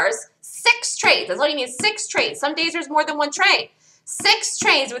 3 Rs, 6 trades, that's all you need is 6 trades. Some days there's more than 1 trade. 6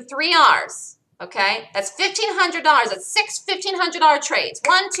 trades with 3 Rs, okay? That's $1,500. That's 6 $1,500 trades.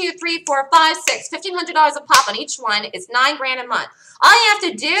 1, 2, 3, 4, 5, 6. $1,500 a pop on each one is $9 grand a month. All you have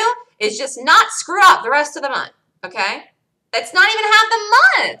to do is just not screw up the rest of the month, okay? That's not even half the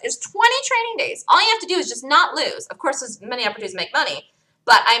month. There's 20 trading days. All you have to do is just not lose. Of course, there's many opportunities to make money,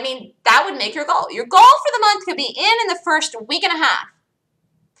 but I mean, that would make your goal. Your goal for the month could be in the first week and a half.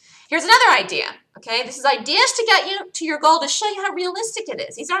 Here's another idea, okay? This is ideas to get you to your goal to show you how realistic it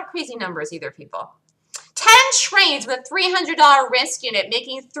is. These aren't crazy numbers either, people. 10 trades with a $300 risk unit,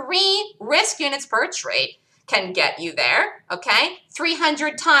 making 3 risk units per trade can get you there, okay?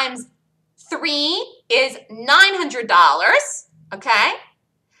 300 times 3 is $900, okay?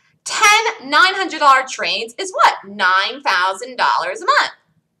 10 $900 trades is what? $9,000 a month.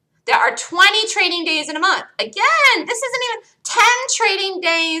 There are 20 trading days in a month. Again, this isn't even 10 trading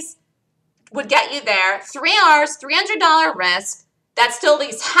days would get you there. 3 Rs, $300 risk. That still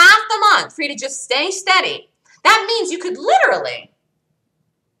leaves half the month for you to just stay steady. That means you could literally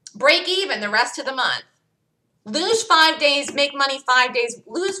break even the rest of the month. Lose 5 days, make money 5 days.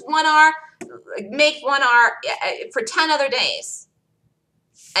 Lose 1 hour, make 1 hour for 10 other days.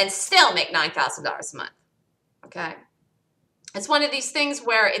 And still make $9,000 a month, okay? It's one of these things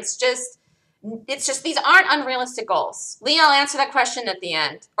where it's just these aren't unrealistic goals. Lee, I'll answer that question at the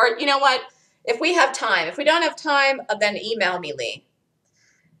end. Or you know what? If we have time. If we don't have time, then email me, Lee.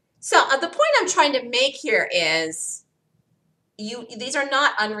 So the point I'm trying to make here is these are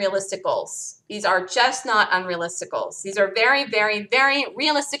not unrealistic goals. These are just not unrealistic goals. These are very, very, very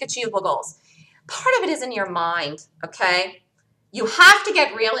realistic, achievable goals. Part of it is in your mind, okay? You have to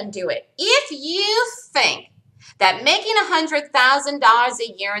get real and do it. If you think that making $100,000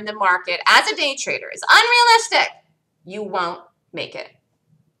 a year in the market as a day trader is unrealistic, you won't make it.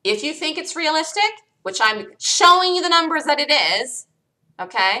 If you think it's realistic, which I'm showing you the numbers that it is,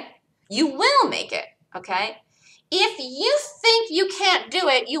 okay, you will make it, okay? If you think you can't do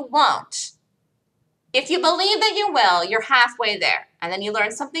it, you won't. If you believe that you will, you're halfway there. And then you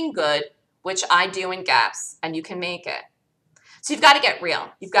learn something good, which I do in gaps, and you can make it. So you've got to get real.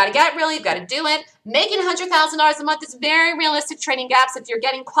 You've got to get real. You've got to do it. Making $100,000 a month is very realistic trading gaps if you're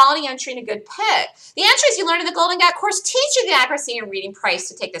getting quality entry and a good pick. The entries you learn in the Golden Gap course teach you the accuracy and reading price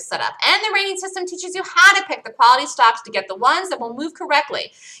to take this setup. And the rating system teaches you how to pick the quality stocks to get the ones that will move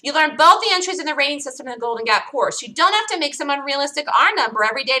correctly. You learn both the entries in the rating system in the Golden Gap course. You don't have to make some unrealistic R number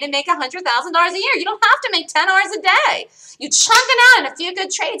every day to make $100,000 a year. You don't have to make 10 hours a day. You chunk it out in a few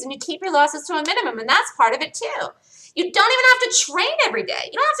good trades and you keep your losses to a minimum, and that's part of it too. You don't even have to trade every day.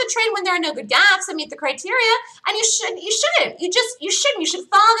 You don't have to trade when there are no good gaps that meet the criteria, and you shouldn't. You should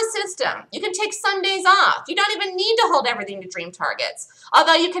follow the system. You can take some days off. You don't even need to hold everything to dream targets,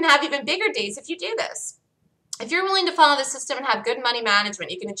 although you can have even bigger days if you do this. If you're willing to follow the system and have good money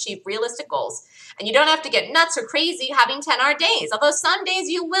management, you can achieve realistic goals, and you don't have to get nuts or crazy having 10-hour days, although some days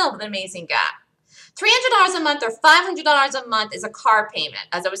you will with an amazing gap. $300 a month or $500 a month is a car payment,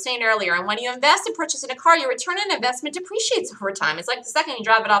 as I was saying earlier. And when you invest in purchasing a car, your return on investment depreciates over time. It's like the second you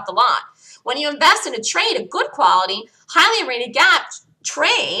drive it off the lot. When you invest in a trade, a good quality, highly rated gap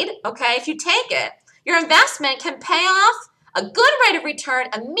trade, okay, if you take it, your investment can pay off a good rate of return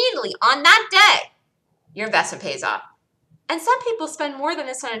immediately on that day. Your investment pays off. And some people spend more than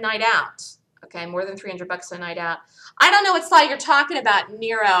this on a night out. Okay, more than $300 a night out. I don't know what slide you're talking about,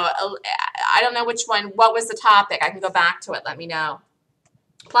 Nero. I don't know which one. What was the topic? I can go back to it. Let me know.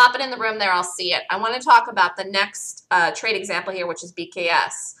 Plop it in the room there. I'll see it. I want to talk about the next trade example here, which is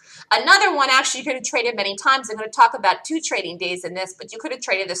BKS. Another one, actually, you could have traded many times. I'm going to talk about 2 trading days in this, but you could have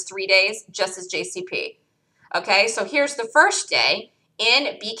traded this 3 days just as JCP. Okay, so here's the first day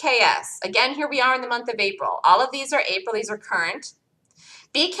in BKS. Again, here we are in the month of April. All of these are April. These are current.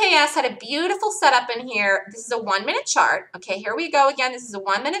 BKS had a beautiful setup in here. This is a 1-minute chart. Okay, here we go again. This is a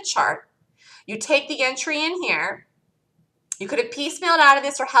 1-minute chart. You take the entry in here. You could have piecemealed out of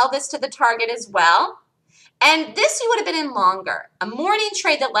this or held this to the target as well. And this you would have been in longer. A morning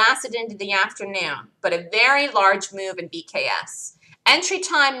trade that lasted into the afternoon, but a very large move in BKS. Entry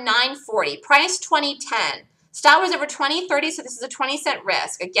time 9:40, price 20.10. Stop was over 20.30, so this is a 20-cent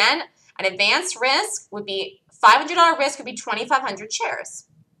risk. Again, an advanced risk would be $500 risk would be 2,500 shares.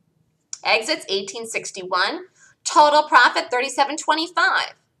 Exits 1861. Total profit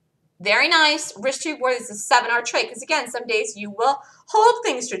 37.25. Very nice. Risk to reward is a 7-hour trade because again, some days you will hold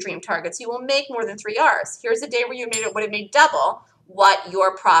things to dream targets. You will make more than 3 hours. Here's a day where you would have made double what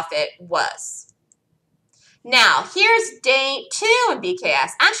your profit was. Now, here's day 2 in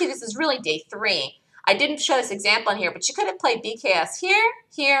BKS. Actually, this is really day 3. I didn't show this example in here, but you could have played BKS here,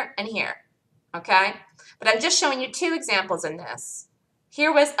 here, and here. Okay? But I'm just showing you 2 examples in this.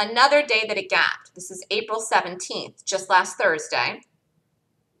 Here was another day that it gapped. This is April 17th, just last Thursday.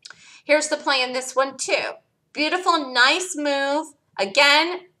 Here's the play in this one too. Beautiful, nice move.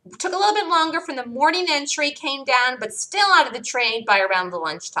 Again, took a little bit longer from the morning entry, came down, but still out of the trade by around the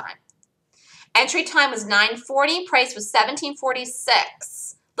lunchtime. Entry time was 9:40, price was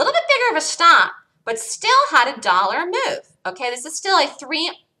 17.46. A little bit bigger of a stop, but still had a $1 move. Okay, this is still a 3+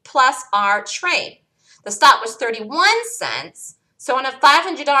 R trade. The stop was 31 cents, so on a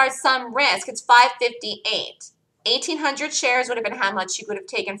 $500 sum risk, it's 558. 1,800 shares would have been how much you could have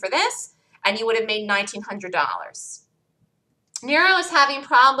taken for this, and you would have made $1,900. Nero is having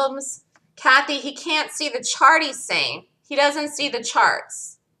problems. Kathy, he can't see the chart, he's saying. He doesn't see the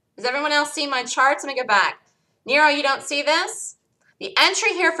charts. Does everyone else see my charts? Let me go back. Nero, you don't see this? The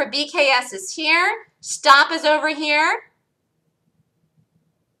entry here for BKS is here. Stop is over here.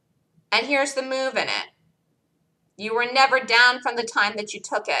 And here's the move in it. You were never down from the time that you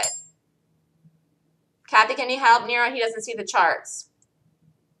took it. Kathy, can you help Nero? He doesn't see the charts.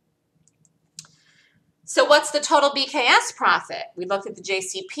 So what's the total BKS profit? We looked at the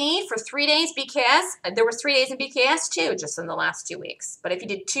JCP for 3 days BKS. There were 3 days in BKS too, just in the last 2 weeks. But if you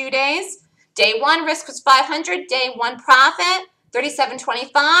did 2 days, day 1 risk was 500, day 1 profit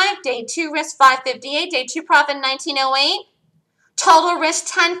 37.25, day 2 risk 558, day 2 profit 1908, total risk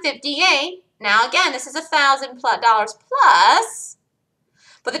 1058. Now again, this is $1,000 plus.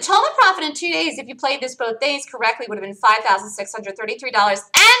 But the total profit in 2 days, if you played this both days correctly, would have been $5,633,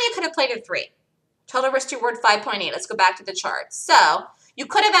 and you could have played it 3. Total risk to reward 5.8. Let's go back to the chart. So you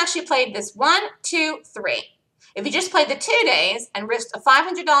could have actually played this 1, 2, 3. If you just played the 2 days and risked a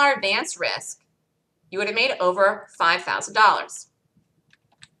 $500 advance risk, you would have made over $5,000.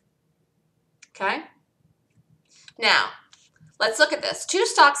 Okay? Now, let's look at this. 2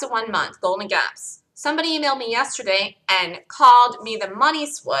 stocks in 1 month, Golden Gaps. Somebody emailed me yesterday and called me the money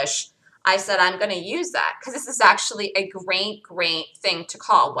swoosh. I said I'm going to use that because this is actually a great, great thing to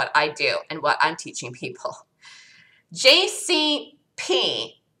call what I do and what I'm teaching people.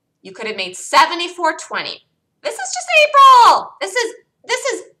 JCP, you could have made $74.20. This is just April. This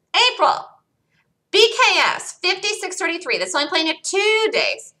is April. BKS 5633. That's only playing it 2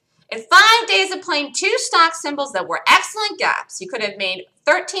 days. In 5 days of playing 2 stock symbols that were excellent gaps, you could have made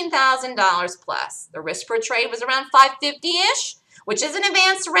 $13,000 plus. The risk per trade was around 550-ish, which is an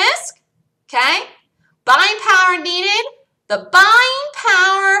advanced risk. Okay? Buying power needed. The buying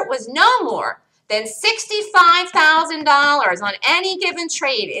power was no more than $65,000 on any given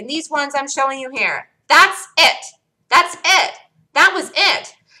trade in these ones I'm showing you here. That's it. That's it. That was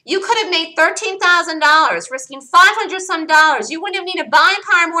it. You could have made $13,000, risking $500 some dollars. You wouldn't have needed buying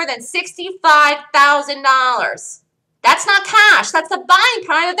power more than $65,000. That's not cash. That's the buying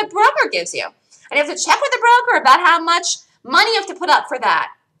power that the broker gives you. And you have to check with the broker about how much money you have to put up for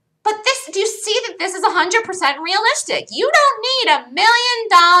that. But this, do you see that this is 100% realistic? You don't need $1 million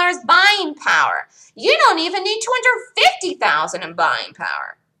buying power. You don't even need $250,000 in buying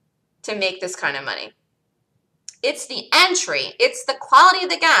power to make this kind of money. It's the entry. It's the quality of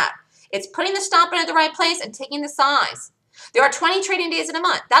the gap. It's putting the stop in at the right place and taking the size. There are 20 trading days in a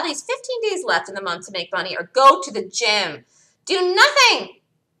month. That leaves 15 days left in the month to make money, or go to the gym. Do nothing.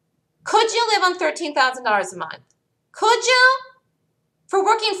 Could you live on $13,000 a month? Could you? For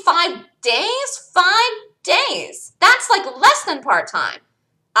working 5 days? 5 days. That's like less than part-time.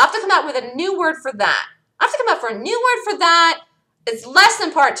 I have to come out with a new word for that. I have to come out for a new word for that. It's less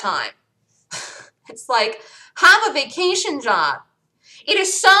than part-time. It's like, have a vacation job. It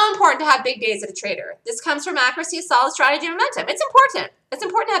is so important to have big days as a trader. This comes from accuracy, solid strategy, and momentum. It's important. It's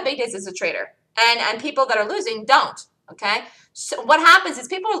important to have big days as a trader. And people that are losing don't, okay? So what happens is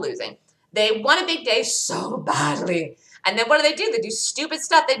people are losing. They want a big day so badly. And then what do? They do stupid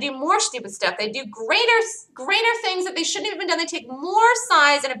stuff. They do more stupid stuff. They do greater things that they shouldn't have even done. They take more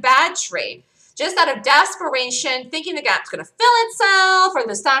size in a bad trade just out of desperation, thinking the gap's going to fill itself or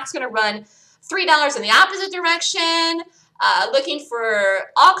the stock's going to run $3 in the opposite direction, looking for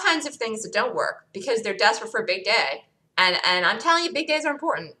all kinds of things that don't work because they're desperate for a big day. And I'm telling you, big days are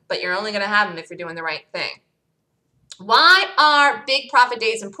important, but you're only going to have them if you're doing the right thing. Why are big profit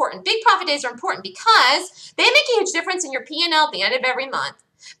days important? Big profit days are important because they make a huge difference in your P&L at the end of every month.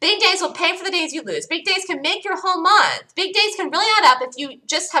 Big days will pay for the days you lose. Big days can make your whole month. Big days can really add up if you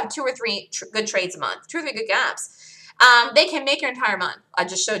just have 2 or 3 good trades a month, 2 or 3 good gaps. They can make your entire month. I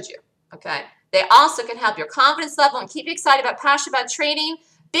just showed you, okay? They also can help your confidence level and keep you excited about, passionate about trading.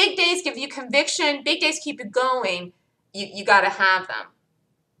 Big days give you conviction. Big days keep you going. You got to have them.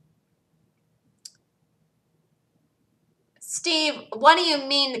 Steve, what do you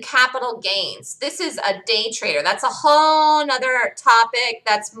mean the capital gains? This is a day trader. That's a whole nother topic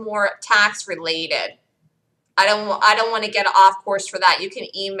that's more tax related. I don't want to get off course for that. You can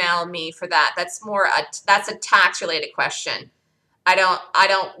email me for that. That's a tax related question. I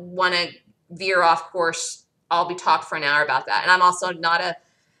don't want to veer off course. I'll be talked for an hour about that. And I'm also not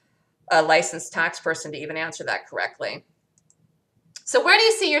a licensed tax person to even answer that correctly. So where do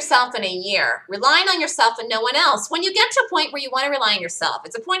you see yourself in a year? Relying on yourself and no one else. When you get to a point where you want to rely on yourself,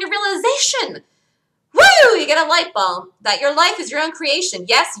 it's a point of realization. Woo! You get a light bulb that your life is your own creation.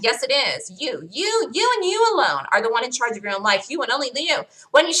 Yes, yes it is. You and you alone are the one in charge of your own life. You and only you.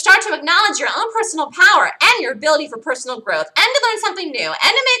 When you start to acknowledge your own personal power and your ability for personal growth and to learn something new and to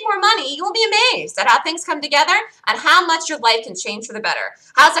make more money, you will be amazed at how things come together and how much your life can change for the better.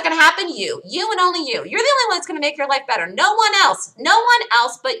 How's that going to happen? You and only you. You're the only one that's going to make your life better. No one else. No one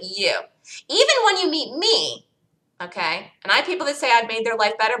else but you. Even when you meet me, okay, and I have people that say I've made their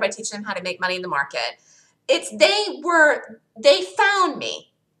life better by teaching them how to make money in the market. They found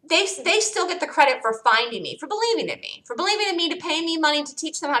me. They still get the credit for finding me, for believing in me, to pay me money to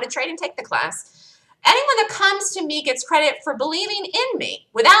teach them how to trade and take the class. Anyone that comes to me gets credit for believing in me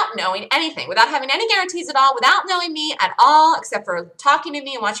without knowing anything, without having any guarantees at all, without knowing me at all, except for talking to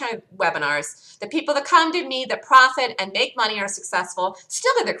me and watching my webinars. The people that come to me that profit and make money are successful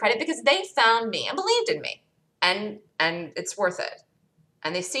still get the credit because they found me and believed in me. And it's worth it.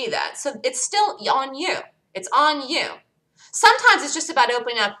 And they see that. So it's still on you. It's on you. Sometimes it's just about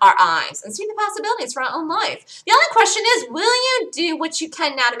opening up our eyes and seeing the possibilities for our own life. The only question is, will you do what you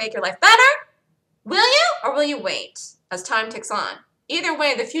can now to make your life better? Will you, or will you wait as time ticks on? Either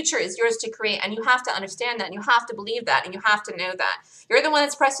way, the future is yours to create, and you have to understand that, and you have to believe that, and you have to know that. You're the one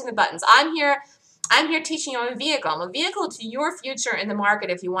that's pressing the buttons. I'm here teaching you. I'm a vehicle. I'm a vehicle to your future in the market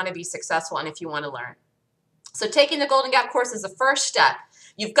if you want to be successful and if you want to learn. So taking the Golden Gap course is the first step.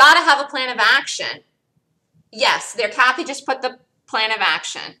 You've got to have a plan of action. Yes, there, Kathy just put the plan of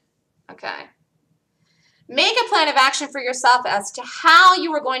action. Okay. Make a plan of action for yourself as to how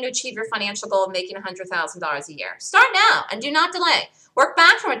you are going to achieve your financial goal of making $100,000 a year. Start now and do not delay. Work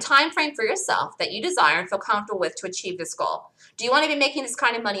back from a time frame for yourself that you desire and feel comfortable with to achieve this goal. Do you want to be making this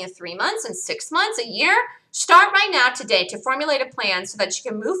kind of money in 3 months, in 6 months, a year? Start right now today to formulate a plan so that you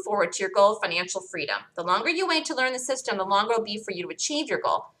can move forward to your goal of financial freedom. The longer you wait to learn the system, the longer it will be for you to achieve your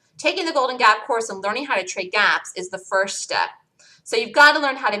goal. Taking the Golden Gap course and learning how to trade gaps is the first step. So you've got to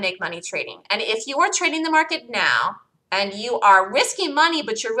learn how to make money trading. And if you are trading the market now and you are risking money,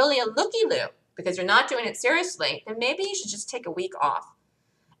 but you're really a looky-loo because you're not doing it seriously, then maybe you should just take a week off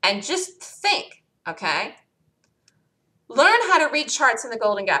and just think, okay? Learn how to read charts in the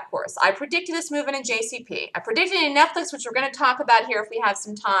Golden Gap course. I predicted this movement in JCP. I predicted it in Netflix, which we're going to talk about here if we have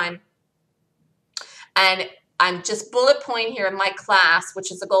some time. And I'm just bullet point here in my class,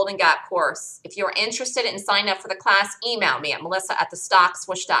 which is the Golden Gap course. If you're interested in signing up for the class, email me at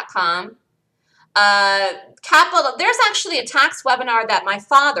melissa@thestockswoosh.com. There's actually a tax webinar that my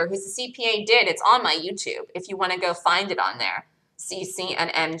father, who's a CPA, did. It's on my YouTube if you want to go find it on there. CC and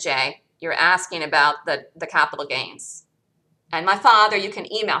MJ, you're asking about the capital gains. And my father, you can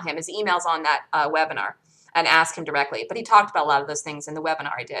email him. His email's on that webinar and ask him directly. But he talked about a lot of those things in the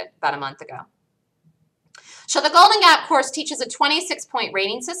webinar I did about a month ago. So the Golden Gap course teaches a 26-point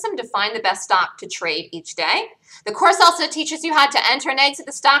rating system to find the best stock to trade each day. The course also teaches you how to enter and exit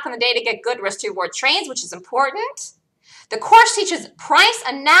the stock on the day to get good risk-to-reward trades, which is important. The course teaches price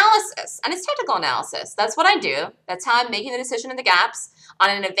analysis, and it's technical analysis. That's what I do. That's how I'm making the decision in the gaps on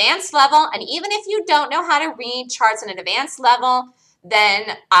an advanced level. And even if you don't know how to read charts on an advanced level,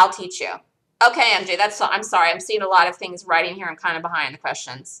 then I'll teach you. Okay, MJ, I'm sorry. I'm seeing a lot of things writing here. I'm kind of behind the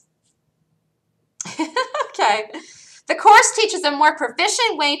questions. Okay. The course teaches a more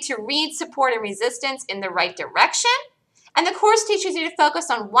proficient way to read support and resistance in the right direction. And the course teaches you to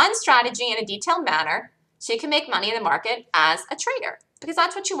focus on one strategy in a detailed manner so you can make money in the market as a trader, because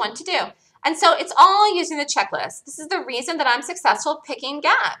that's what you want to do. And so it's all using the checklist. This is the reason that I'm successful picking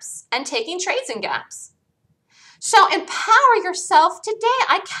gaps and taking trades in gaps. So empower yourself today.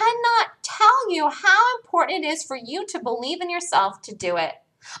 I cannot tell you how important it is for you to believe in yourself to do it.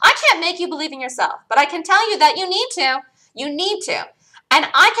 I can't make you believe in yourself, but I can tell you that you need to. You need to. And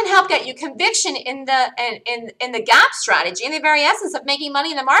I can help get you conviction in the gap strategy, in the very essence of making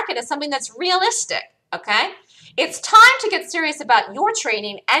money in the market as something that's realistic, okay? It's time to get serious about your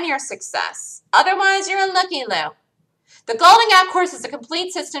trading and your success. Otherwise, you're a looky-loo. The Golden Gap course is a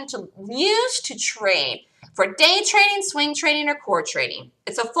complete system to use to trade for day trading, swing trading, or core trading.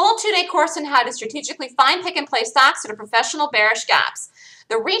 It's a full 2-day course on how to strategically find, pick, and play stocks that are professional bearish gaps.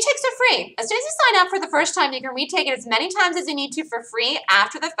 The retakes are free. As soon as you sign up for the first time, you can retake it as many times as you need to for free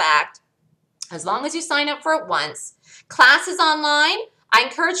after the fact, as long as you sign up for it once. Class is online. I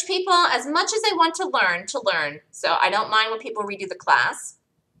encourage people as much as they want to learn. So I don't mind when people redo the class.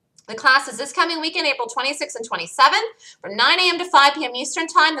 The class is this coming weekend, April 26th and 27th, from 9 a.m. to 5 p.m. Eastern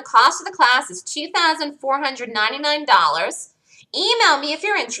Time. The cost of the class is $2,499. Email me if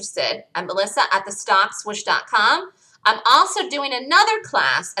you're interested at melissa@thestockswoosh.com. I'm also doing another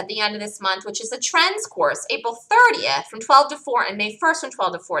class at the end of this month, which is the Trends course, April 30th from 12 to 4 and May 1st from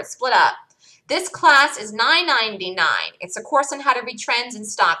 12 to 4. It's split up. This class is $9.99. It's a course on how to read trends in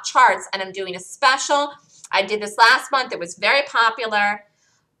stock charts, and I'm doing a special. I did this last month. It was very popular.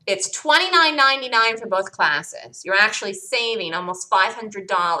 It's $29.99 for both classes. You're actually saving almost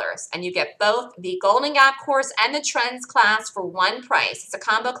 $500, and you get both the Golden Gap course and the Trends class for one price. It's a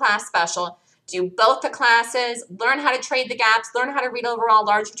combo class special. Do both the classes, learn how to trade the gaps, learn how to read overall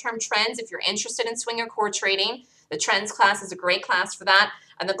larger term trends if you're interested in swing or core trading. The Trends class is a great class for that.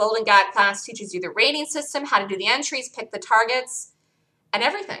 And the Golden Gap class teaches you the rating system, how to do the entries, pick the targets, and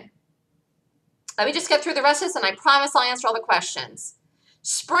everything. Let me just get through the rest of this, and I promise I'll answer all the questions.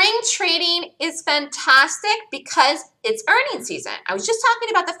 Spring trading is fantastic because it's earnings season. I was just talking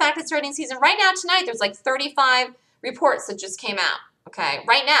about the fact it's earnings season. Right now, tonight, there's like 35 reports that just came out, okay,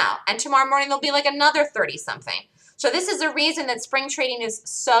 right now. And tomorrow morning, there'll be like another 30-something. So this is the reason that spring trading is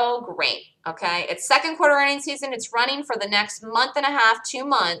so great, okay? It's second quarter earnings season. It's running for the next month and a half, 2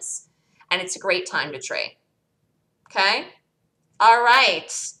 months, and it's a great time to trade, okay? All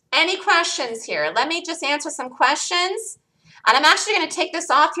right. Any questions here? Let me just answer some questions. And I'm actually going to take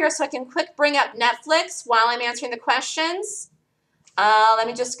this off here so I can quick bring up Netflix while I'm answering the questions. Let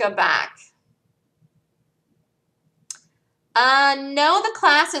me just go back. No, the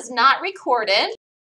class is not recorded.